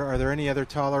 Are there any other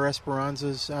taller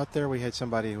Esperanzas out there? We had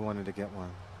somebody who wanted to get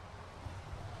one.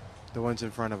 The ones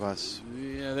in front of us.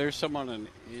 Yeah, there's some on an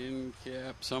end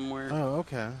cap somewhere. Oh,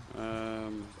 okay.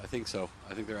 I think so.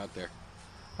 I think they're out there.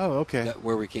 Oh, okay.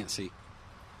 Where we can't see.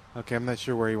 Okay, I'm not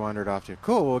sure where he wandered off to.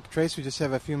 Cool. Well, Trace, we just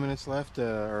have a few minutes left,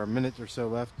 or a minute or so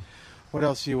left. What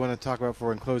else do you want to talk about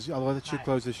before and close? I'll let you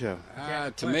close the show.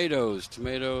 Tomatoes,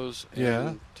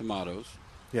 and tomatoes.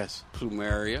 Yes.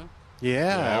 Plumeria.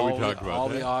 Yeah. We talked about all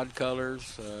that. the odd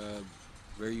colors.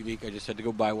 Very unique. I just had to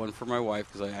go buy one for my wife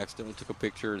because I accidentally took a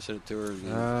picture and sent it to her.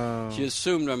 And she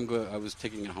assumed I was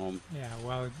taking it home. Yeah.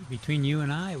 Well, between you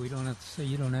and I, we don't have to say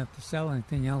you don't have to sell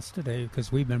anything else today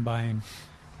because we've been buying.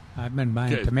 I've been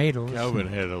buying tomatoes. Calvin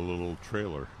had a little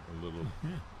trailer,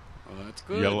 Oh, that's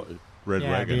good. yellow, red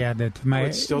wagon. Yeah, the tomato.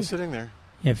 It's still sitting there.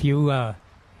 If you,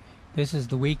 this is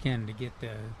the weekend to get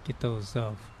those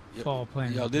fall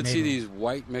planted. Y'all did see these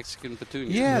white Mexican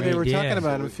petunias. Yeah, they were talking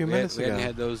about them a few minutes we ago. hadn't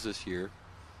had those this year.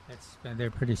 They're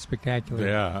pretty spectacular.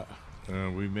 Yeah,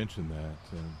 we mentioned that.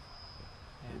 And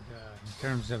in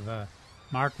terms of,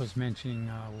 Mark was mentioning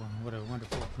what a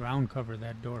wonderful ground cover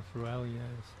that Dorferellia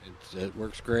is. It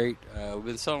works great. We've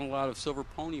been selling a lot of silver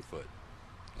ponyfoot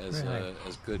as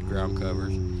good ground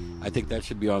covers. I think that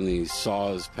should be on the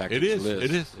Saws package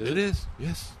list. It is.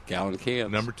 Yes. Gallon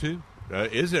cans. Number 2.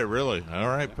 Is it really? All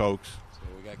right, folks. So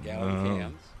we got gallon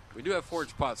cans. We do have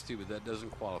forage pots too, but that doesn't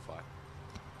qualify.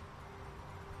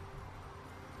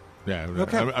 Yeah.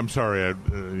 Okay. I'm sorry.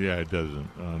 It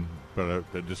doesn't. But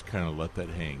I just kind of let that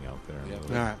hang out there. Yeah,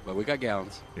 All right. But we got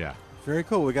gallons. Yeah. Very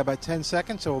cool. We got about 10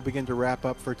 seconds, so we'll begin to wrap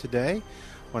up for today.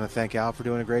 I want to thank Al for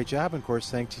doing a great job, and, of course,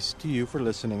 thanks to you for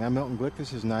listening. I'm Milton Glick.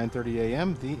 This is 9:30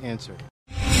 a.m., The Answer.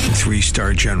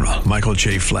 3-star General Michael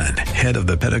J. Flynn, head of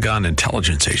the Pentagon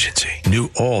Intelligence Agency, knew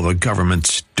all the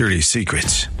government's dirty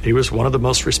secrets. He was one of the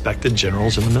most respected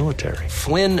generals in the military.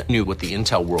 Flynn knew what the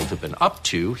intel world had been up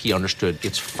to. He understood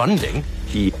its funding.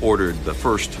 He ordered the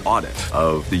first audit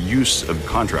of the use of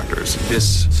contractors.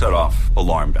 This set off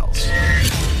alarm bells.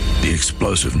 The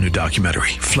explosive new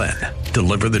documentary, Flynn,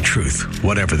 Deliver the Truth,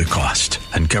 Whatever the Cost,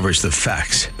 uncovers the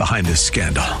facts behind this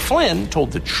scandal. Flynn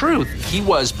told the truth. He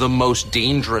was the most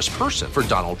dangerous person for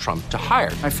Donald Trump to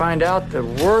hire. I find out the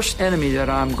worst enemy that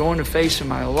I'm going to face in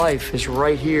my life is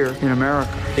right here in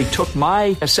America. They took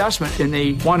my assessment and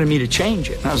they wanted me to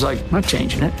change it. And I was like, I'm not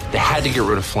changing it. They had to get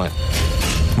rid of Flynn.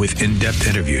 With in-depth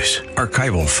interviews,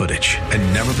 archival footage,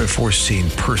 and never-before-seen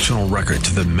personal records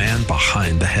of the man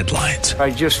behind the headlines.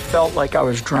 I just felt like I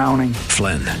was drowning.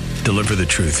 Flynn, Deliver the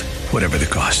Truth, Whatever the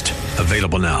Cost.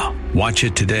 Available now. Watch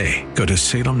it today. Go to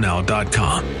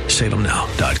salemnow.com.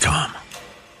 salemnow.com.